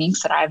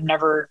techniques that I've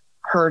never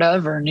heard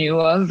of or knew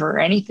of or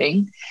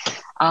anything.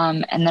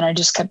 And then I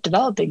just kept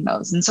developing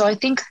those. And so I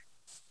think,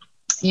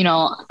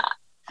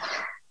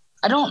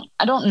 I don't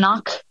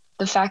knock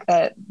the fact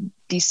that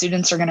these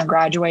students are going to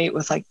graduate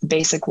with like the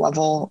basic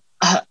level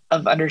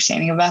of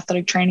understanding of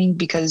athletic training,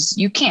 because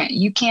you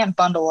can't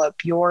bundle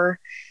up your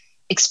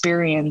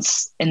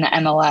experience in the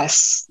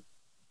MLS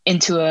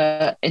into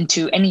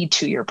any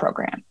 2-year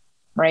program,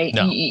 right?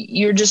 No.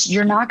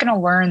 You're not going to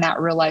learn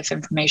that real life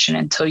information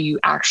until you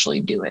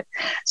actually do it.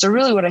 So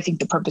really what I think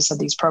the purpose of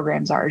these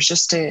programs are is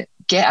just to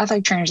get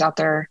athletic trainers out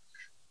there,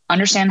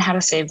 understand how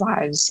to save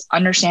lives,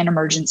 understand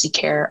emergency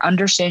care,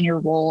 understand your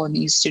role in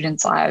these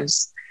students'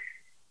 lives,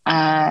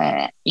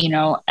 and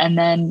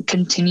then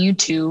continue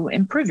to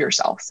improve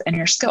yourself and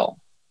your skill.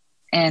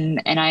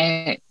 And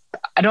I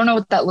don't know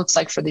what that looks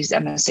like for these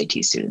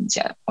MSAT students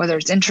yet, whether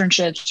it's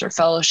internships or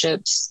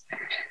fellowships,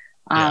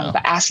 but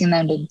asking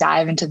them to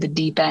dive into the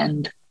deep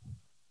end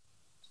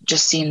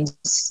just seems,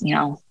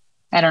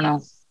 I don't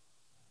know.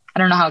 I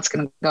don't know how it's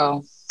going to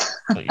go.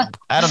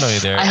 I don't know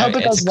either. I hope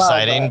it goes well. It's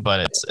exciting, but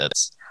it's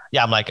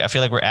I'm like, I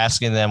feel like we're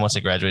asking them once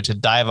they graduate to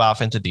dive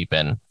off into deep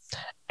end,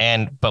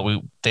 but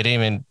they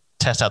didn't even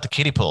test out the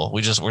kiddie pool.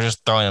 We're just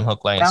throwing them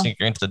hook, line, and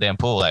sinker into the damn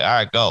pool. Like, all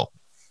right, go.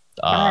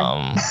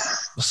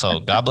 So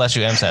God bless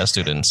you, MSAT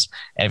students.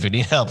 And if you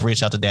need help,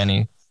 reach out to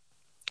Danny.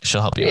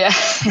 She'll help you. Yeah.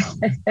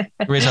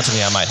 Reach out to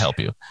me. I might help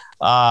you.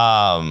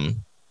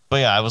 But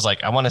yeah, I was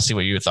like, I want to see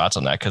what your thoughts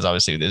on that, because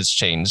obviously this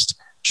changed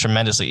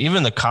tremendously.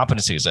 Even the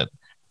competencies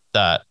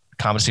that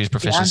competencies,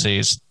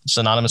 proficiencies,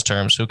 synonymous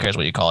terms, who cares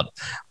what you call it,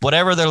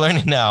 whatever they're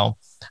learning now,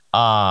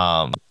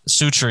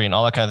 suturing,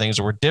 all that kind of things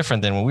were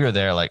different than when we were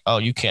there. Like, oh,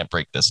 you can't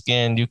break the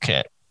skin. You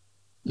can't,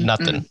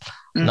 nothing,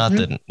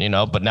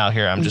 but now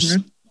here I'm just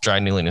dry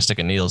needling and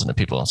sticking needles into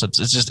people. So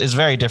it's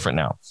very different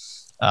now.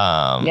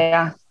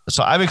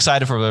 So I'm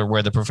excited for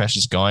where the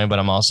profession's going, but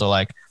I'm also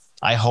like,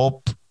 I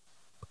hope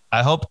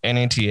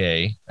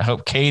NATA, I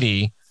hope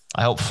Katie,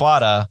 I hope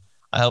FWADA,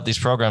 I hope these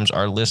programs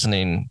are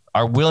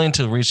willing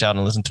to reach out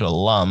and listen to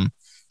alum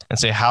and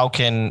say, how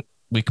can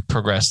we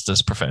progress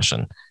this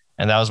profession?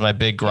 And that was my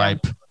big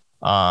gripe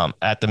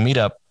at the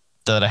meetup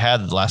that I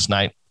had last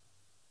night,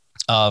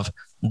 of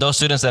those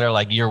students that are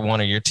like year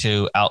 1 or year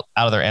 2 out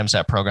of their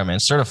MSAT program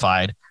and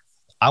certified.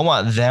 I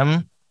want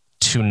them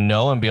to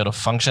know and be able to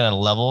function at a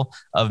level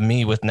of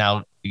me with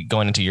now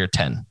going into year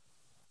 10.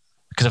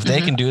 Because if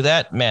they can do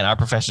that, man, our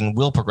profession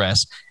will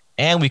progress,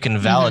 and we can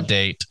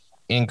validate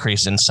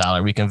increase in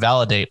salary. We can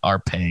validate our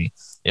pay.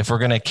 If we're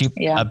going to keep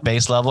a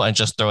base level and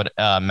just throw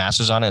a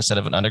master's on it instead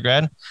of an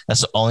undergrad,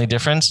 that's the only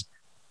difference.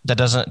 That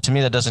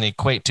doesn't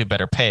equate to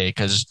better pay,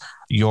 because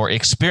your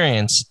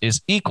experience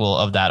is equal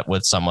of that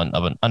with someone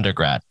of an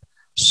undergrad.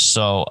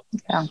 So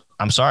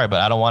I'm sorry,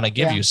 but I don't want to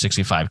give you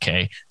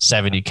 $65K,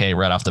 $70K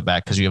right off the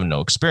bat because you have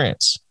no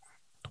experience.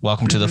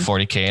 Welcome to the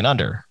 $40K and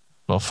under.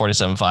 Well,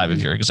 47.5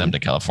 if you're exempt to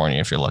California,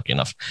 if you're lucky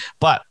enough.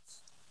 But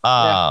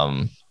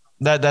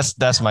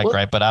that's my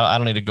gripe. But I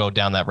don't need to go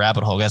down that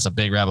rabbit hole. That's a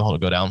big rabbit hole to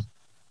go down.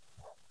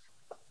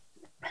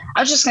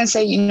 I was just gonna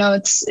say,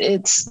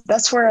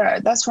 that's where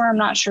I'm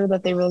not sure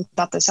that they really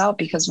thought this out,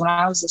 because when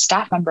I was a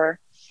staff member,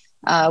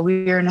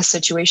 we were in a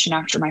situation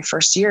after my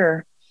first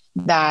year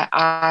that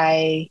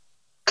I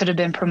could have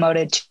been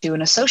promoted to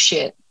an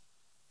associate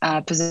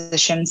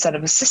position instead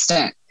of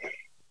assistant.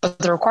 But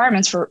the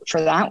requirements for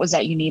that was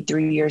that you need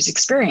 3 years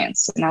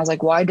experience. And I was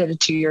like, well, I did a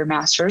 2-year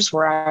master's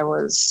where I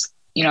was,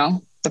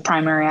 the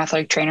primary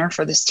athletic trainer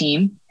for this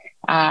team.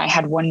 I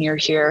had 1 year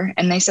here,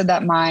 and they said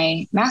that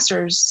my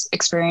master's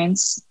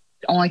experience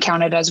only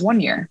counted as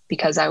 1 year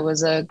because I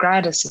was a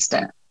grad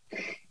assistant.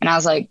 And I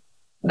was like,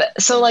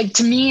 so like,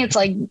 to me, it's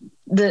like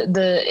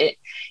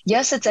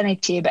yes, it's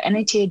NATA, but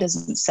NATA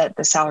doesn't set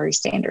the salary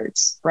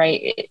standards,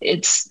 right?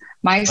 It's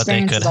my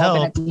experience has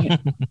all been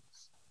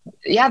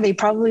at they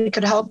probably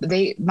could help.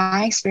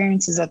 My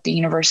experience is at the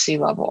university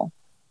level,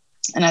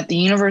 and at the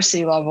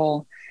university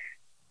level,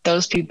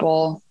 those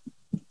people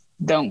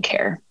don't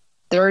care.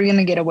 They're going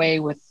to get away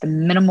with the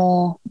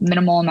minimal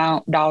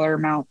dollar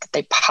amount that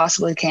they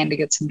possibly can to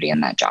get somebody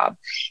in that job.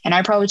 And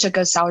I probably took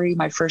a salary,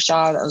 my first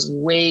job, that was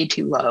way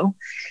too low.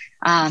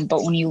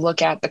 But when you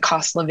look at the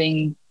cost of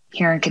living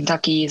here in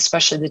Kentucky,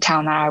 especially the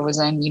town that I was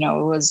in,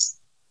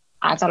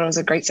 I thought it was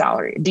a great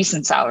salary, a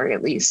decent salary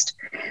at least.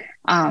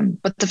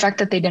 But the fact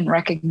that they didn't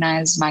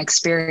recognize my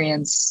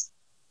experience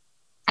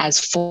as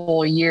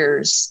full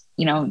years,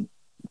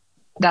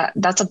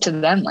 that's up to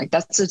them. Like,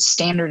 that's a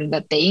standard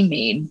that they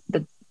made,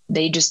 that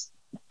they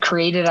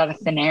created out of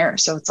thin air.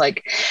 So it's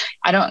like,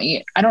 I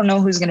don't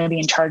know who's going to be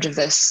in charge of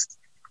this,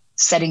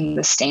 setting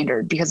the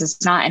standard, because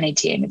it's not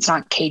NATA and it's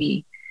not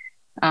Katie.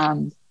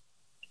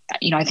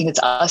 I think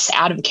it's us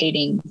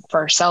advocating for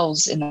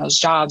ourselves in those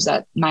jobs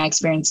that my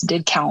experience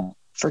did count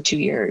for 2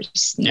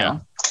 years. You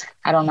know,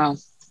 I don't know.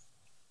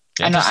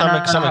 Yeah, to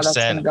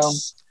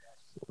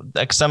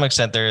some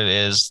extent, there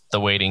is the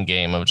waiting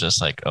game of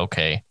just like,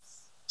 okay,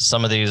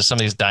 some of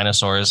these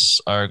dinosaurs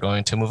are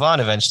going to move on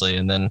eventually,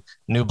 and then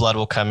new blood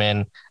will come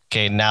in.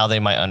 Okay, now they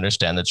might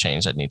understand the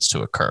change that needs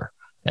to occur.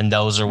 And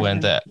those are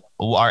when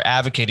our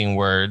advocating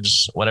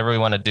words, whatever we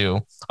want to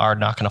do, are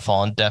not going to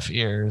fall on deaf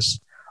ears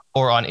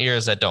or on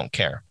ears that don't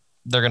care.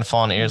 They're going to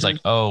fall on ears like,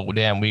 oh,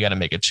 damn, we got to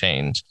make a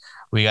change.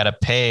 We got to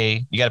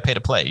pay. You got to pay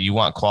to play. You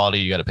want quality,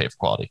 you got to pay for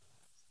quality.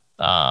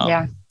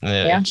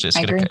 It's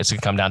going to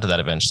come down to that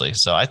eventually.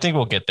 So I think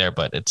we'll get there,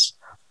 but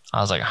I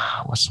was like,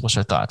 what's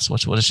her thoughts?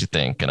 What does she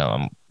think?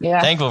 I'm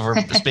thankful for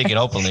speaking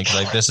openly, because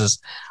like this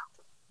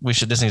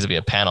needs to be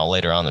a panel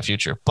later on in the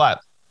future. But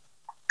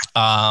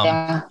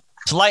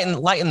to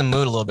lighten the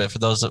mood a little bit for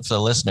the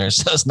listeners,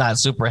 so it's not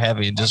super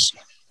heavy, just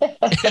a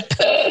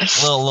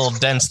little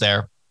dense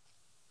there.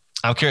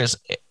 I'm curious,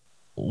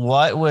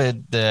 what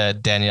would the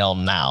Danielle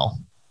now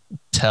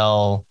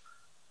tell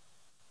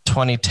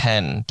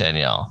 2010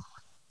 Danielle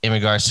in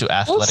regards to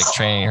athletic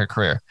training in her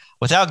career,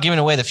 without giving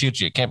away the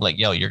future? You can't be like,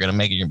 yo, you're going to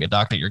make it. You're going to be a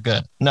doctor. You're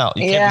good. No,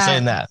 you can't be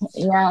saying that.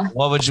 Yeah.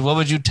 What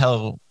would you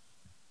tell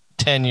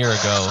 10 years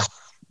ago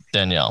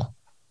Danielle?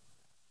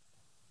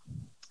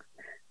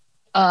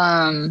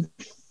 Man,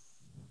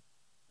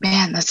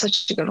 that's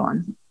such a good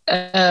one.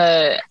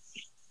 Kind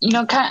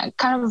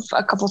of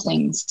a couple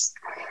things.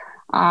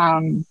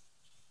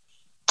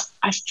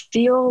 I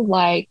feel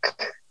like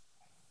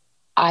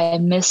I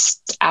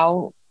missed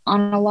out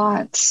on a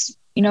lot,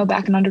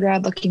 back in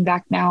undergrad, looking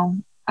back now.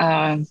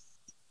 And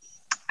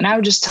I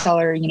would just tell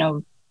her,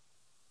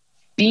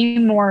 be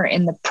more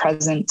in the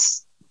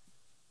presence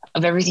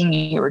of everything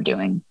you were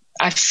doing.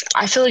 I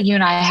feel like you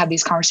and I have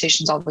these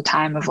conversations all the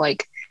time of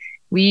like,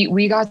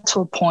 we got to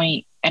a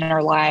point in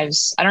our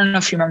lives. I don't know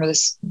if you remember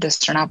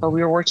this or not, but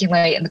we were working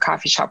late in the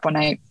coffee shop one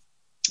night,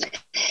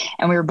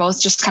 and we were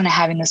both just kind of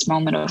having this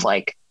moment of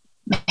like,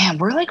 man,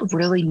 we're like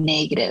really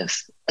negative.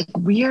 Like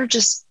we are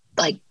just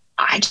like,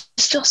 I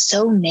just feel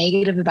so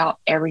negative about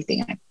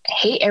everything. I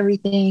hate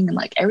everything, and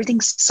like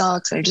everything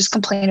sucks. And I just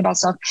complain about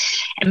stuff.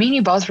 And me and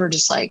you both were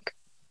just like,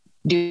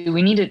 dude,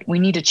 we need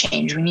to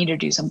change. We need to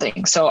do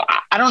something. So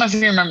I don't know if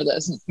you remember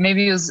this.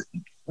 Maybe it was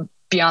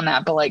beyond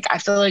that, but like I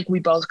feel like we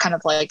both kind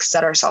of like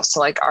set ourselves to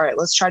like, all right,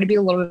 let's try to be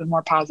a little bit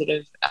more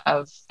positive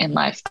in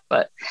life.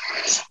 But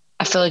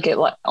I feel like it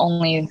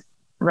only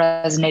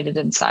resonated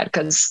inside,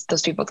 because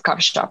those people at the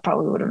coffee shop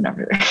probably would have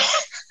never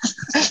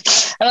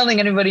I don't think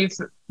anybody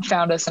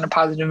found us in a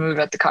positive mood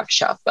at the coffee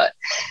shop, but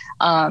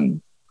I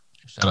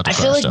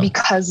feel like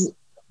because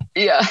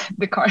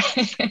the car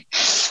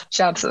shout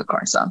out to the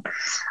Cornerstone.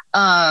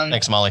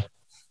 Thanks, Molly.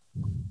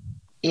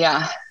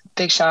 Yeah,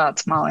 big shout out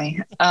to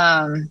Molly.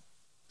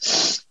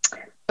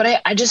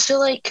 But I just feel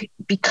like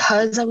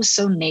because I was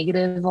so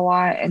negative a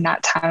lot in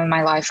that time of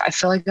my life, I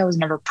feel like I was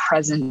never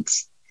present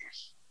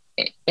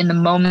in the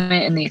moment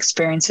and the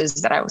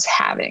experiences that I was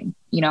having.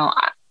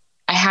 I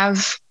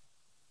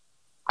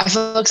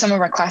feel like some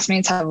of our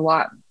classmates have a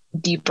lot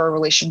deeper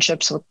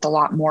relationships with a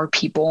lot more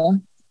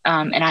people.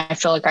 And I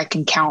feel like I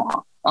can count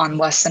on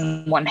less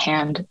than one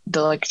hand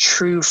the like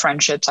true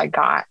friendships I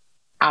got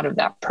out of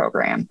that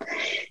program.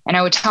 And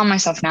I would tell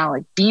myself now,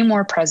 like, be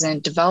more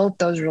present, develop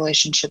those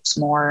relationships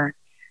more.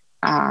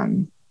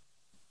 And,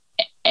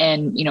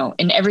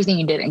 in everything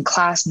you did in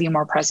class, be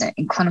more present,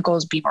 in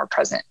clinicals, be more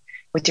present,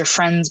 with your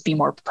friends, be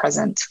more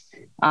present.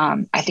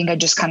 I think I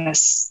just kind of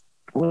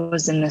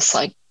was in this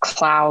like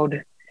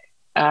cloud,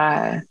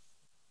 and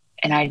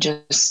I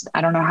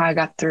don't know how I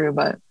got through,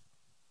 but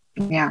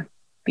yeah,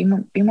 be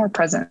more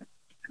present.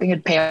 I think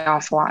it'd pay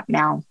off a lot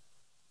now.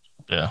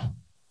 Yeah.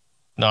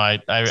 No, I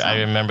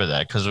remember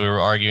that, because we were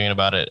arguing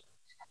about it,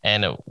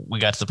 and we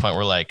got to the point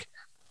where like,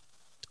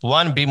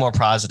 one, be more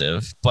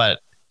positive, but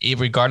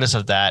regardless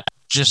of that,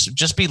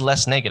 just be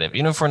less negative.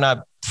 Even if we're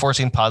not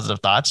forcing positive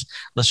thoughts,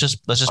 let's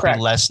just be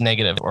less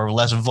negative or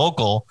less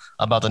vocal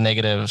about the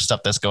negative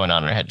stuff that's going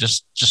on in our head.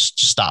 Just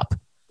stop.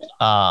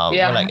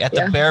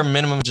 The bare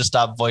minimum, just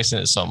stop voicing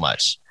it so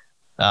much.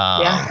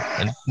 I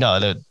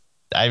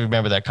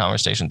remember that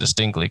conversation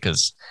distinctly,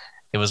 because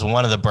it was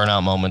one of the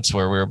burnout moments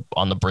where we were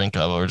on the brink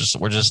of,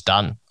 we're just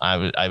done.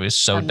 I was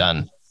so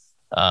done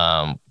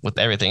with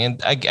everything.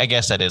 And I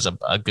guess that is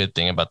a good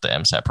thing about the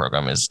MSAT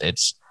program is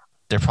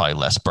they're probably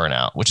less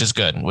burnout, which is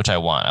good, which I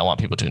want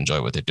people to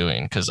enjoy what they're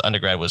doing, because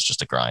undergrad was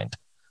just a grind.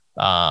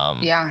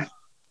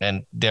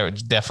 And there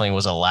definitely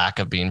was a lack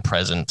of being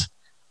present.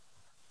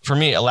 For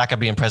me, a lack of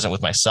being present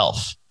with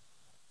myself.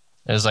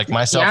 It was like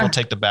myself will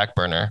take the back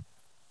burner.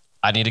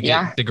 I need to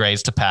get the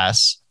grades to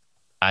pass.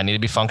 I need to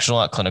be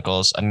functional at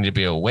clinicals. I need to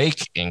be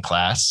awake in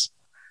class.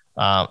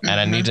 And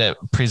I need to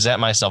present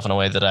myself in a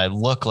way that I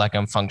look like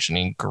I'm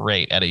functioning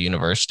great at a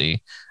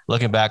university.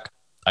 Looking back,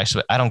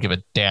 I don't give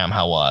a damn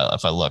how well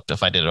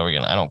if I did it over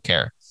again. I don't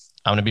care.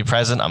 I'm gonna be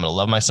present. I'm gonna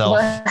love myself,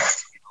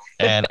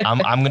 and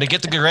I'm gonna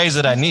get the grades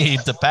that I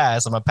need to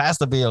pass. I'm gonna pass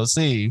the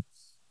BOC,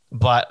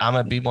 but I'm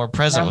gonna be more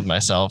present with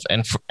myself.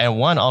 And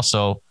one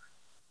also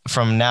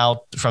from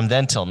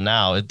then till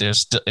now,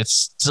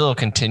 it's still a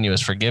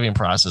continuous forgiving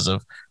process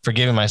of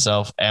forgiving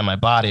myself and my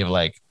body of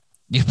like,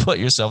 you put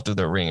yourself through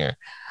the ringer,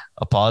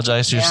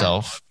 apologize to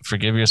yourself,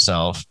 forgive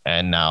yourself,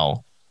 and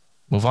now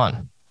move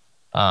on.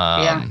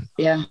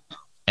 Yeah.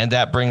 And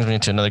that brings me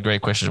to another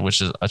great question,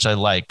 which I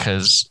like,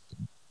 because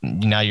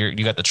now you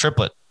got the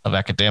triplet of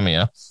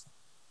academia.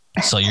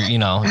 So you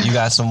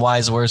got some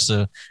wise words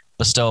to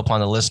bestow upon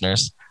the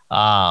listeners.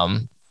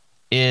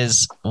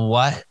 Is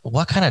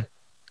what kind of,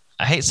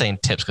 I hate saying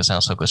tips because it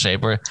sounds so cliche,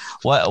 but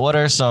what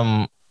are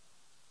some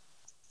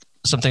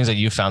things that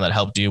you found that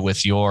helped you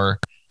with your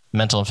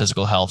mental and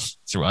physical health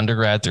through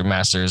undergrad, through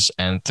master's,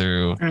 and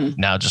through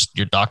now just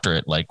your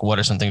doctorate? Like, what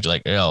are some things you're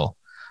like, oh,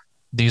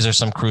 these are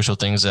some crucial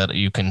things that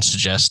you can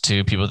suggest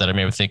to people that are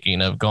maybe thinking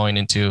of going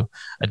into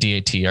a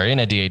DAT or in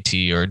a DAT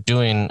or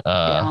doing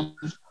a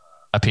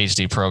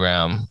PhD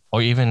program,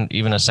 or even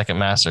a second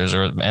master's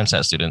or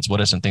MSAT students?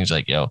 What are some things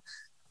like, yo,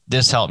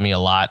 this helped me a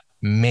lot.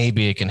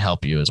 Maybe it can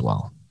help you as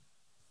well.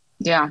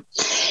 Yeah.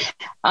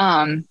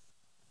 I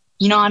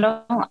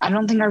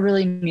don't think I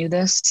really knew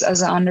this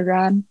as an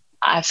undergrad.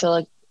 I feel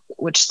like,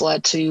 which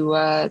led to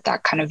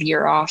that kind of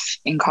year off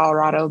in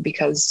Colorado,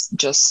 because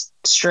just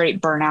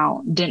straight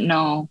burnout. Didn't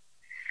know.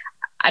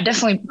 I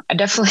definitely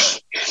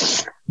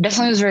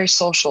was very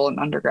social in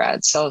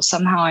undergrad. So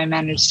somehow I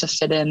managed to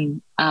fit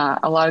in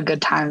a lot of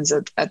good times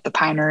at the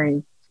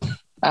Pinery,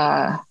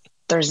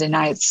 Thursday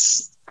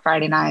nights,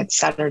 Friday nights,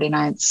 Saturday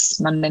nights,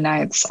 Monday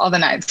nights, all the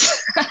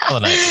nights. All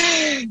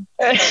the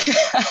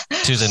nights.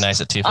 Tuesday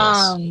nights at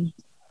Tifa's.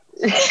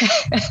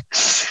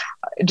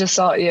 Just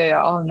all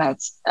the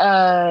nights.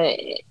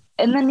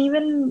 And then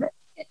even,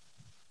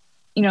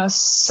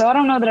 so I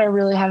don't know that I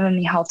really have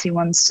any healthy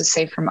ones to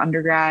say from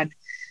undergrad.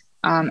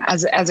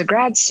 As a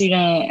grad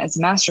student, as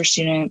a master's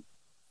student,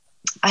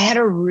 I had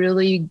a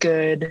really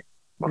good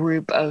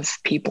group of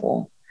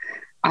people,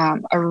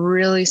 a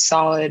really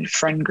solid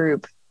friend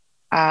group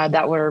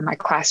that were my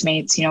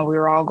classmates. We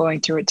were all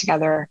going through it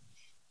together.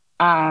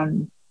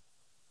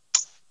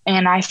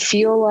 And I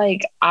feel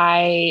like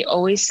I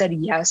always said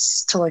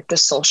yes to like the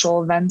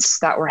social events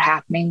that were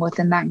happening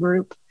within that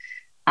group,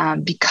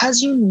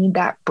 because you need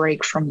that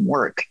break from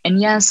work. And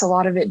yes, a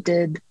lot of it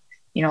did,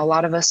 a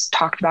lot of us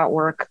talked about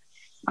work,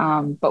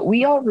 but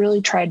we all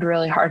really tried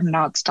really hard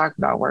not to talk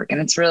about work.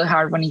 And it's really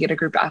hard when you get a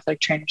group of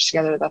athletic trainers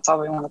together. That's all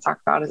we want to talk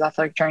about is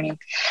athletic training.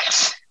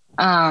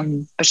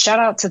 But shout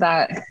out to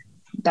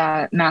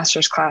that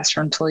master's class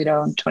from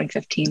Toledo in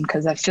 2015,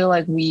 because I feel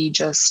like we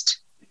just,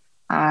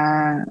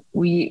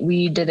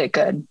 we did it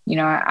good.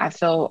 I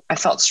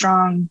felt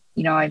strong.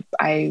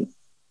 I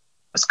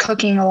was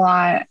cooking a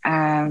lot,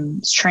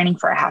 was training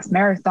for a half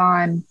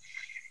marathon.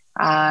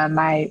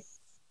 My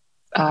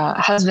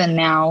husband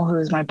now, who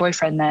is my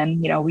boyfriend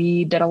then,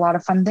 we did a lot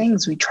of fun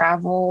things. We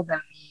traveled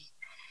and we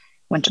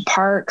went to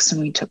parks and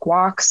we took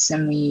walks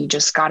and we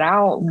just got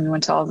out and we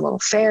went to all the little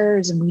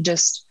fairs and we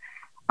just,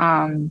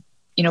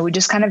 we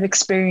just kind of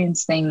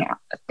experienced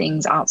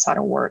things outside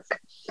of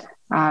work.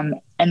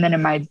 And then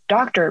in my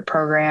doctorate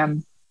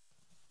program,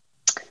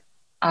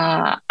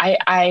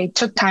 I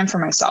took time for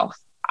myself.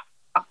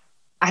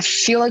 I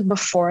feel like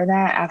before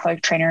that,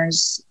 athletic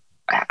trainers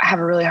have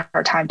a really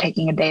hard time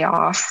taking a day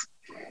off.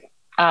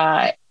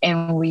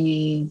 And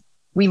we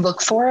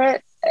look for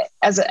it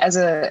as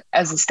a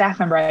staff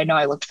member. I know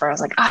I looked for it. I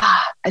was like,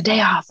 a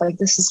day off. Like,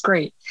 this is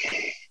great.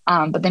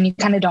 But then you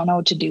kind of don't know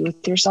what to do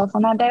with yourself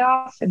on that day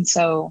off. And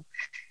so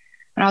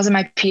when I was in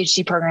my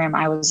PhD program,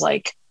 I was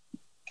like,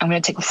 I'm going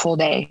to take a full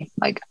day.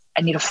 Like,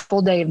 I need a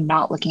full day of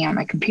not looking at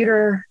my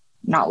computer,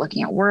 not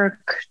looking at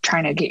work,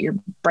 trying to get your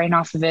brain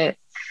off of it.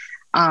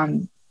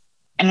 And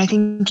I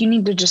think you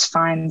need to just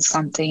find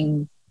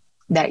something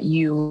that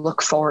you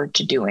look forward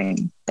to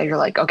doing, that you're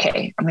like,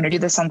 okay, I'm going to do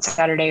this on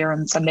Saturday or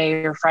on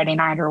Sunday or Friday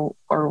night or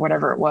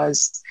whatever it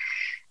was.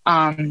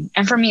 And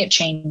for me, it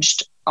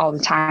changed all the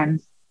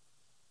time.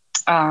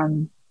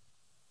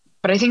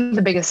 But I think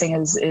the biggest thing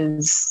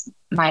is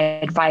my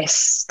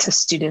advice to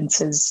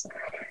students is,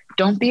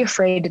 don't be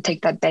afraid to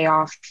take that day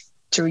off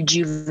to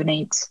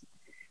rejuvenate,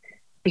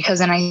 because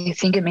then I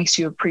think it makes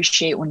you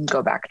appreciate when you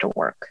go back to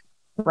work,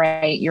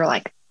 right? You're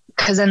like,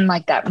 because then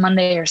like that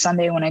Monday or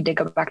Sunday when I did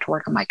go back to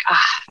work, I'm like,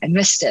 I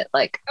missed it.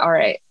 Like, all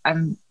right,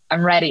 I'm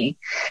ready.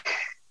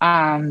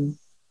 And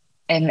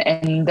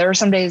there were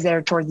some days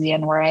there towards the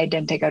end where I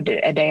didn't take a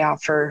day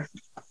off for,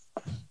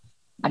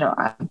 I don't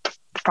know,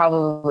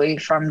 probably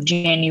from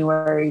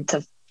January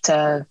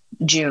to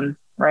June,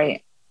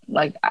 right?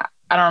 Like,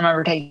 I don't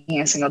remember taking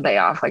a single day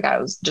off. Like, I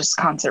was just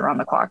constant around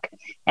the clock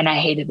and I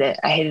hated it.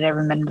 I hated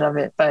every minute of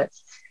it, but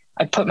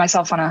I put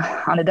myself on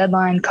a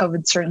deadline.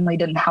 COVID certainly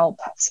didn't help.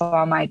 So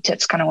all my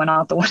tips kind of went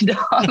out the window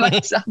on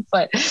myself,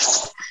 but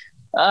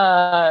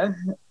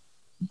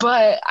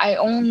but I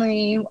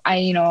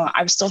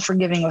was still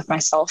forgiving with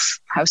myself.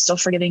 I was still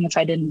forgiving if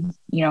I didn't,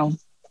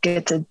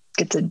 get to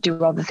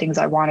do all the things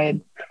I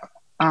wanted.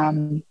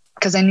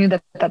 Because I knew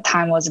that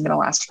time wasn't going to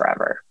last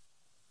forever.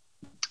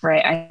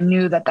 Right. I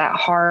knew that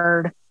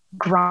hard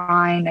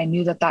grind, I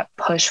knew that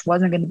push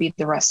wasn't going to be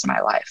the rest of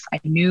my life. I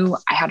knew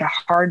I had a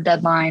hard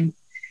deadline.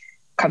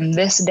 Come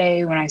this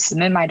day when I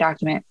submit my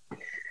document,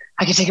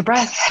 I can take a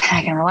breath,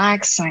 I can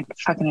relax, and I can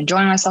fucking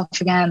enjoy myself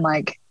again.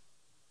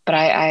 But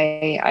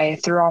I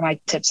threw all my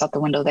tips out the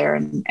window there.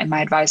 And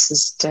my advice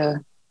is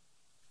to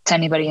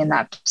anybody in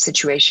that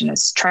situation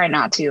is try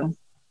to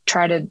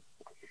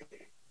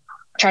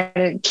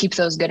keep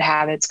those good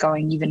habits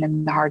going, even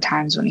in the hard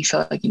times when you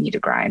feel like you need to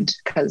grind,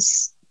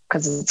 because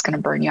it's going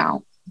to burn you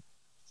out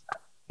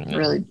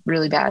really,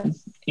 really bad.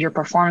 Your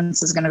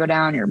performance is going to go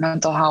down, your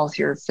mental health,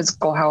 your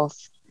physical health.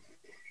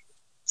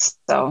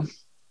 So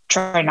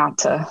try not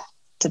to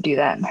do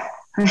that.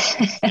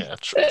 Yeah,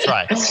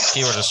 try.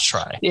 Keyword is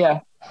try.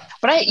 Yeah.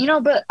 But I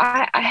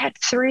had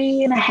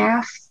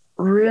 3.5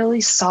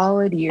 really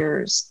solid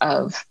years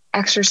of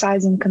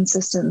exercising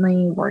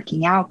consistently,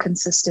 working out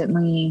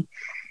consistently,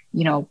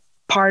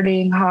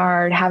 partying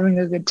hard, having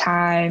a good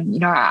time.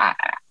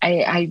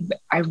 I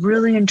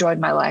really enjoyed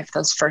my life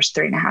those first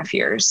 3.5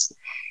 years.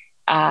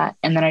 And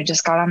then I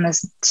just got on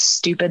this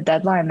stupid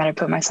deadline that I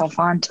put myself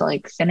on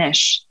to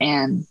finish,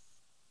 and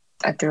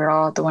I threw it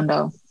all out the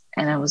window,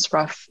 and it was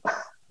rough.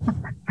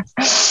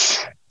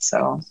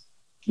 So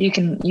you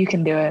can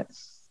do it.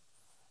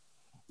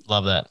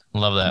 Love that.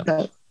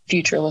 The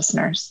future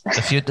listeners.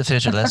 The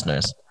future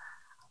listeners.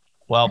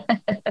 Well,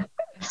 I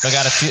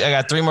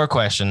got 3 more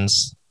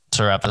questions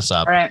to wrap this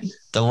up. All right.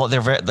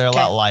 They're a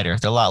lot lighter.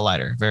 They're a lot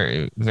lighter.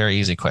 Very, very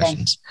easy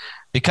questions. Okay.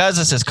 Because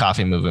this is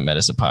Coffee Movement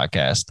Medicine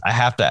podcast, I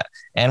have to,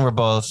 and we're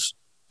both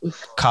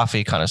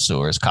coffee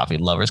connoisseurs, coffee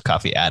lovers,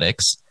 coffee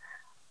addicts,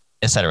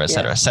 et cetera, et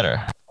cetera, et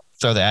cetera.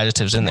 Throw the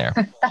adjectives in there.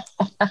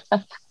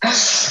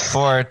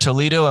 For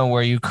Toledo and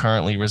where you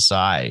currently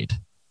reside,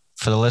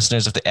 for the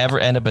listeners, if they ever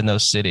end up in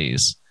those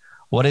cities,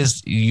 what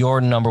is your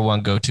number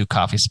one go-to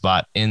coffee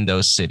spot in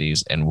those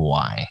cities and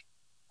why?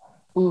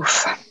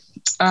 Oof.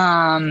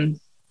 All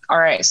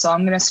right. So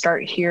I'm going to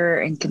start here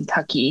in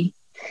Kentucky.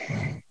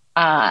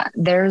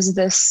 There's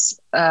this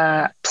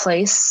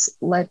place,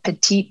 Le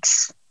Petit,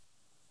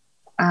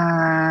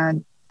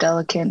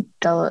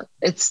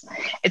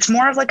 it's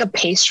more of like a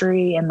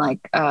pastry and what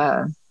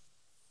are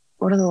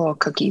the little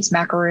cookies?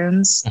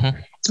 Macaroons. Mm-hmm.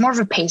 It's more of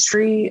a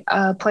pastry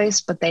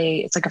place, but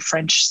it's like a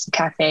French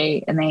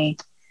cafe, and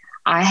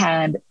I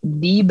had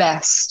the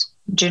best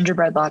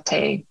gingerbread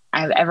latte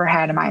I've ever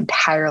had in my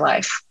entire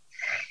life.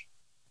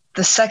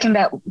 The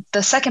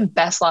second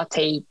best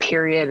latte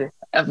period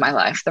of my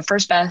life. The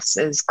first best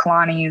is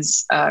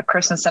Kalani's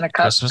Christmas in a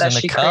Cup that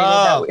she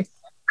created.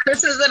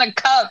 Christmas in a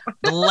Cup.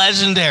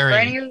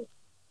 Legendary.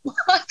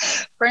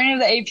 For any of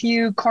the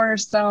APU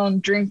Cornerstone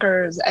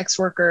drinkers,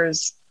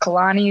 ex-workers,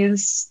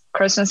 Kalani's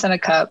Christmas in a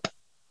Cup,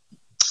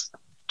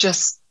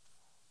 just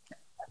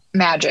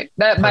magic.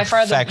 That by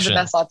far the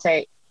best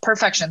latte.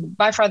 Perfection.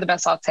 By far the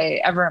best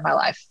latte ever in my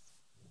life.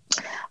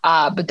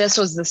 But this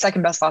was the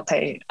second best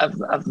latte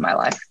of my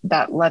life,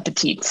 that Le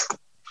Petit,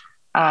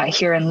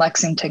 here in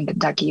Lexington,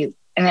 Kentucky.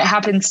 And it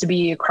happens to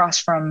be across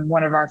from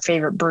one of our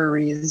favorite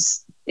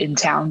breweries in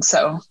town.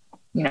 So,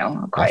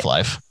 quite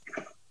life.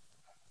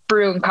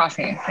 Brew and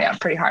coffee. Yeah,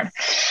 pretty hard.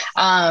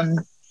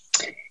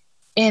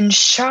 In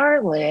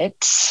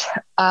Charlotte,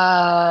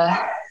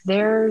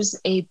 there's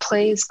a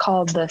place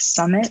called the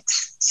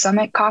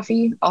Summit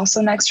Coffee,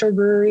 also next to a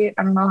brewery.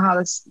 I don't know how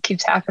this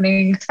keeps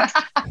happening.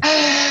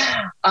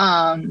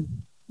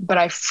 But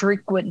I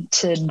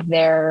frequented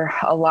there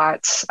a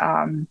lot,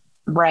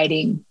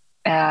 writing,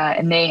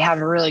 and they have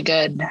a really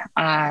good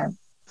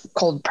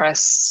cold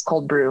press,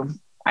 cold brew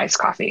iced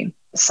coffee.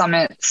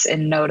 Summit's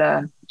in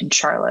Noda in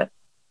Charlotte.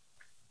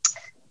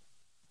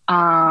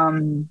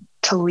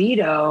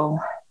 Toledo,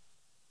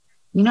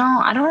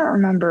 I don't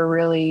remember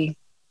really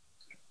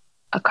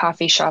a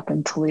coffee shop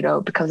in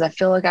Toledo, because I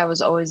feel like I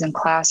was always in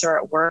class or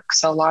at work.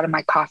 So a lot of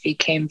my coffee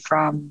came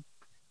from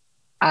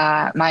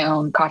my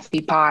own coffee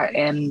pot,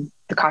 and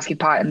the coffee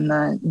pot in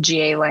the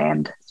GA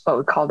land is what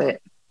we called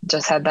it.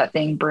 Just had that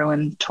thing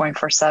brewing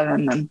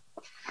 24/7,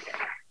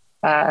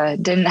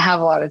 and didn't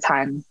have a lot of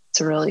time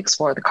to really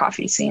explore the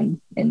coffee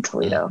scene in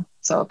Toledo.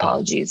 So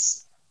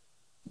apologies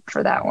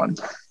for that one.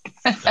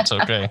 That's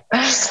okay.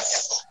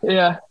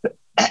 Yeah.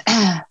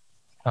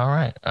 All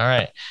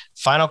right.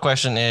 Final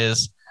question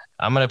is,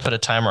 I'm going to put a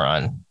timer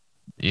on.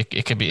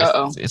 It could be,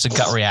 it's a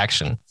gut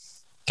reaction.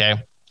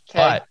 Okay.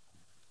 But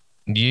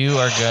you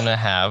are going to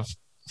have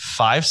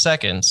 5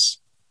 seconds,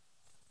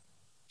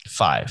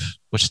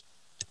 which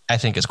I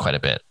think is quite a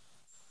bit.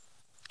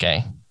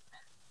 Okay.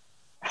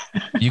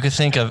 You could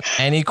think of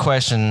any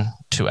question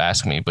to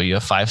ask me, but you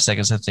have 5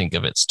 seconds to think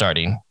of it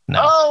starting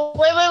now. Oh,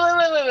 wait.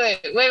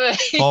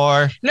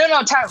 4,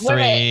 no, time.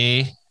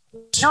 3,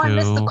 2. No, I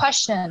missed the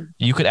question.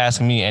 You could ask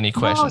me any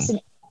question.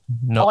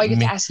 No, I get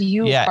to ask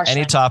you a question.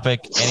 Any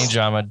topic, any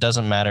drama,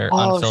 doesn't matter.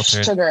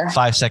 Unfiltered. Sugar.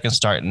 5 seconds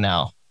start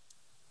now.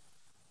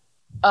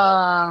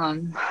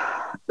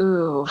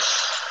 Ooh.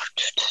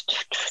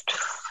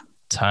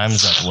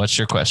 Time's up. What's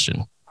your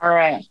question? All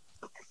right.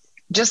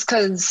 Just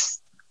because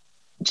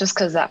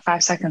that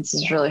 5 seconds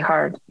is really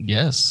hard.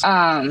 Yes.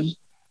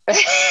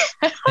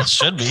 It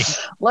should be.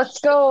 Let's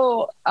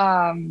go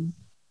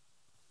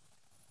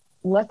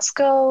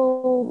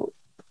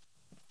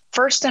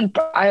first.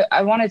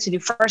 I wanted to do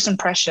first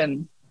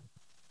impression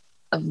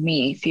of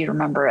me, if you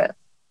remember it.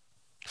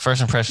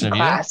 First impression of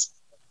class.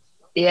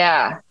 You?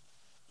 Yeah.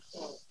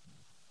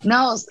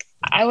 No,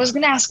 I was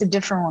going to ask a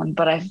different one,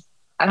 but I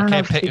don't know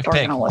if people are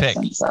going to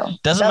listen. So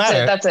doesn't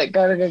matter. That's it.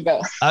 Go.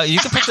 You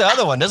can pick the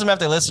other one. Doesn't matter if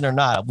they listen or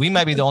not. We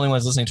might be the only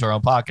ones listening to our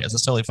own podcast.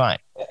 That's totally fine.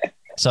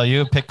 So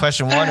you pick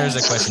question 1 or is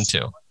it question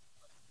 2?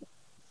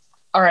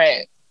 All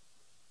right.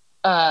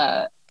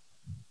 No,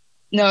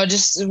 we'll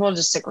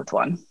just stick with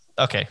 1.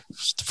 Okay.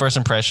 First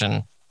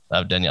impression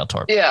of Danielle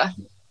Torp. Yeah.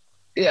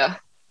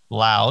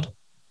 Loud.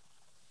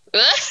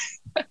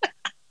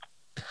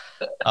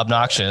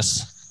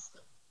 Obnoxious.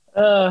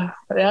 Yeah.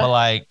 But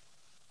like,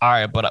 all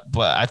right, but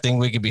I think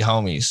we could be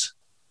homies.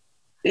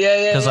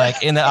 Yeah. Because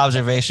like in the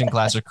observation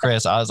class with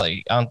Chris, I was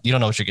like, you don't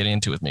know what you're getting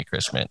into with me,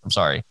 Chris Schmidt. I'm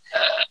sorry.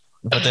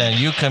 But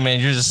then you come in,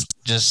 you're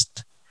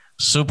just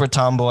super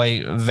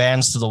tomboy,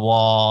 Vans to the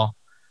wall.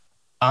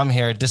 I'm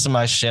here. This is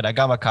my shit. I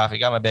got my coffee,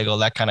 got my bagel,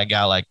 that kind of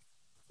guy. Like,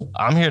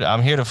 I'm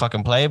here to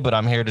fucking play, but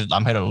I'm here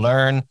to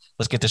learn.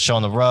 Let's get this show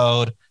on the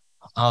road.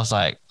 I was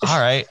like, all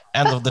right.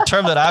 And the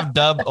term that I've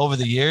dubbed over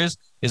the years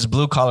is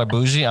blue collar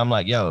bougie. I'm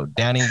like, yo,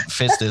 Danny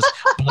fits this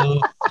blue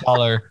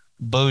collar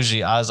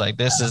bougie. I was like,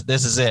 this is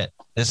it.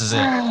 This is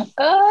it.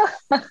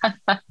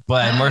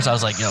 But at first I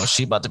was like, yo,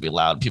 she about to be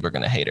loud. People are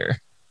gonna hate her.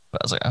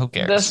 But I was like, who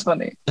cares? That's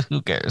funny.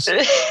 Who cares?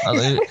 I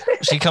was like,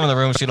 she come in the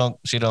room. She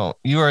don't.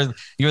 You're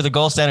the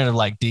gold standard of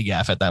like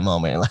DGAF at that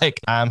moment. Like,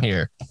 I'm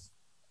here.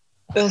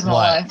 This is my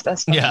life.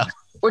 That's funny. Yeah.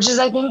 Which is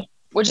I think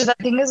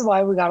is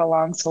why we got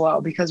along so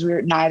well, because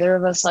neither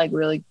of us like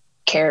really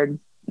cared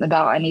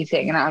about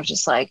anything. And I was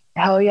just like,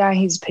 hell yeah,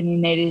 he's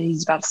opinionated.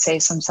 He's about to say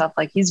some stuff.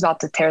 Like, he's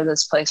about to tear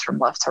this place from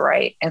left to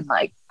right. And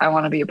like, I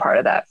want to be a part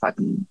of that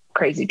fucking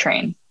crazy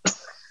train.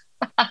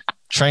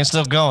 Train's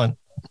still going.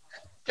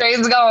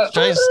 Train's going.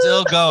 Train's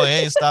still going. It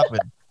ain't stopping.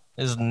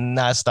 It's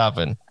not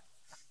stopping.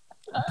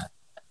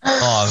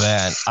 Oh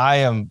man, I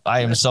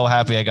am so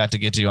happy I got to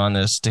get you on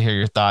this to hear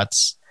your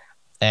thoughts,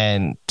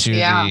 and to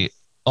the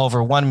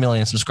over 1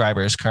 million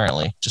subscribers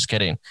currently. Just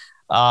kidding.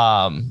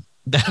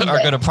 That are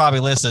going to probably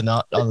listen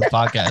on the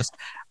podcast.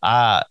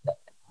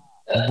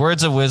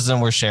 Words of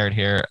wisdom were shared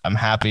here. I'm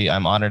happy.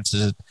 I'm honored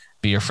to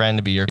be your friend,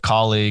 to be your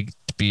colleague,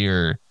 to be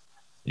your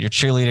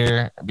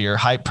cheerleader, be your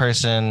hype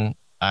person.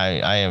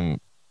 I am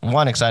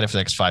excited for the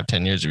next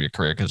 5-10 years of your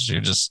career, because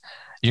you're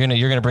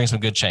gonna bring some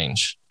good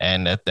change,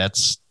 and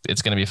it's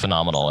gonna be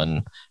phenomenal.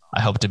 And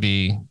I hope to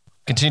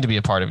continue to be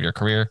a part of your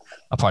career,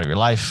 a part of your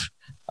life.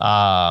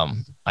 I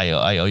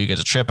owe you guys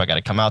a trip. I got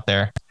to come out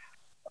there.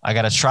 I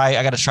got to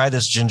try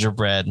this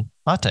gingerbread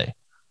latte.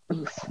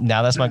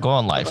 Now that's my goal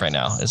in life right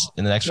now. Is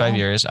in the next 5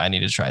 years, I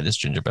need to try this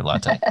gingerbread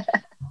latte.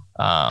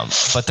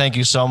 But thank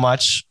you so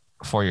much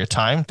for your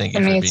time. Thank you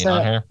for being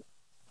on here.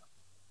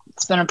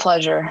 It's been a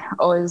pleasure.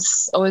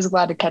 Always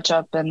glad to catch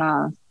up. And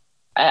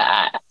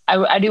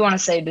I do want to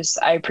say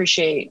just, I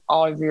appreciate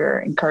all of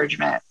your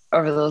encouragement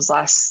over those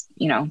last,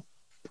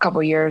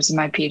 couple of years in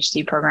my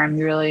PhD program.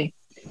 You really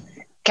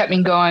kept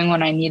me going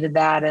when I needed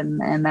that.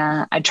 And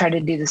I try to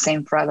do the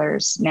same for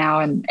others now.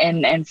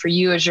 And for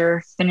you, as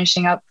you're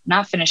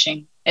not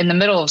finishing in the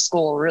middle of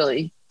school,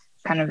 really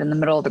kind of in the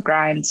middle of the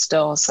grind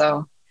still.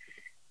 So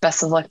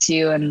best of luck to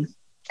you. And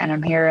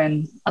I'm here,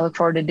 and I look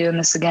forward to doing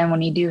this again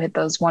when you do hit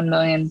those 1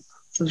 million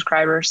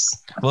subscribers.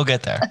 We'll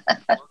get there.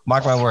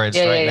 Mark my words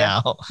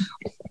now.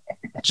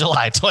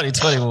 July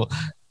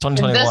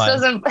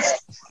 2021.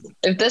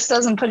 If this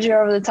doesn't put you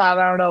over the top,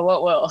 I don't know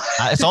what will.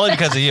 It's only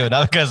because of you,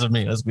 not because of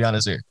me. Let's be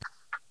honest here.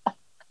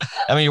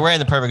 I mean, you're wearing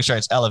the perfect shirt.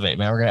 It's elevate,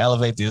 man. We're gonna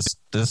elevate this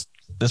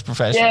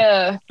profession.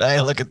 Yeah. Hey,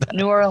 look at that.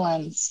 New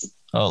Orleans.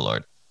 Oh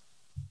Lord.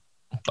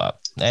 But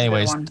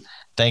anyways,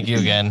 thank you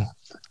again.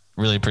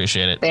 Really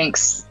appreciate it.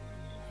 Thanks.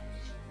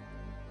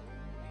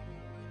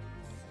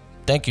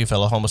 Thank you,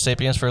 fellow Homo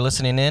sapiens, for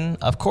listening in.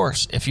 Of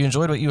course, if you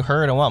enjoyed what you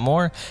heard and want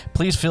more,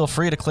 please feel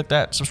free to click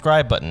that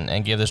subscribe button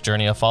and give this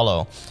journey a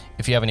follow.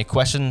 If you have any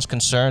questions,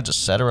 concerns,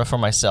 etc. for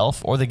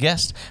myself or the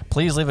guest,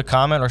 please leave a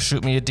comment or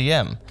shoot me a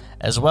DM.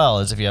 As well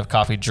as if you have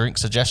coffee drink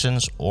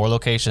suggestions or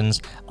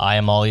locations, I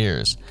am all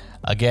ears.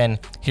 Again,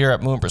 here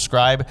at Movement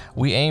Prescribe,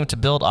 we aim to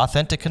build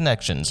authentic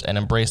connections and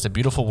embrace the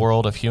beautiful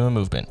world of human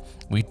movement.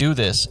 We do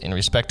this in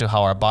respect to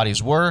how our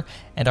bodies were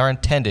and are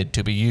intended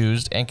to be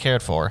used and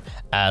cared for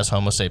as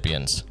Homo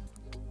sapiens.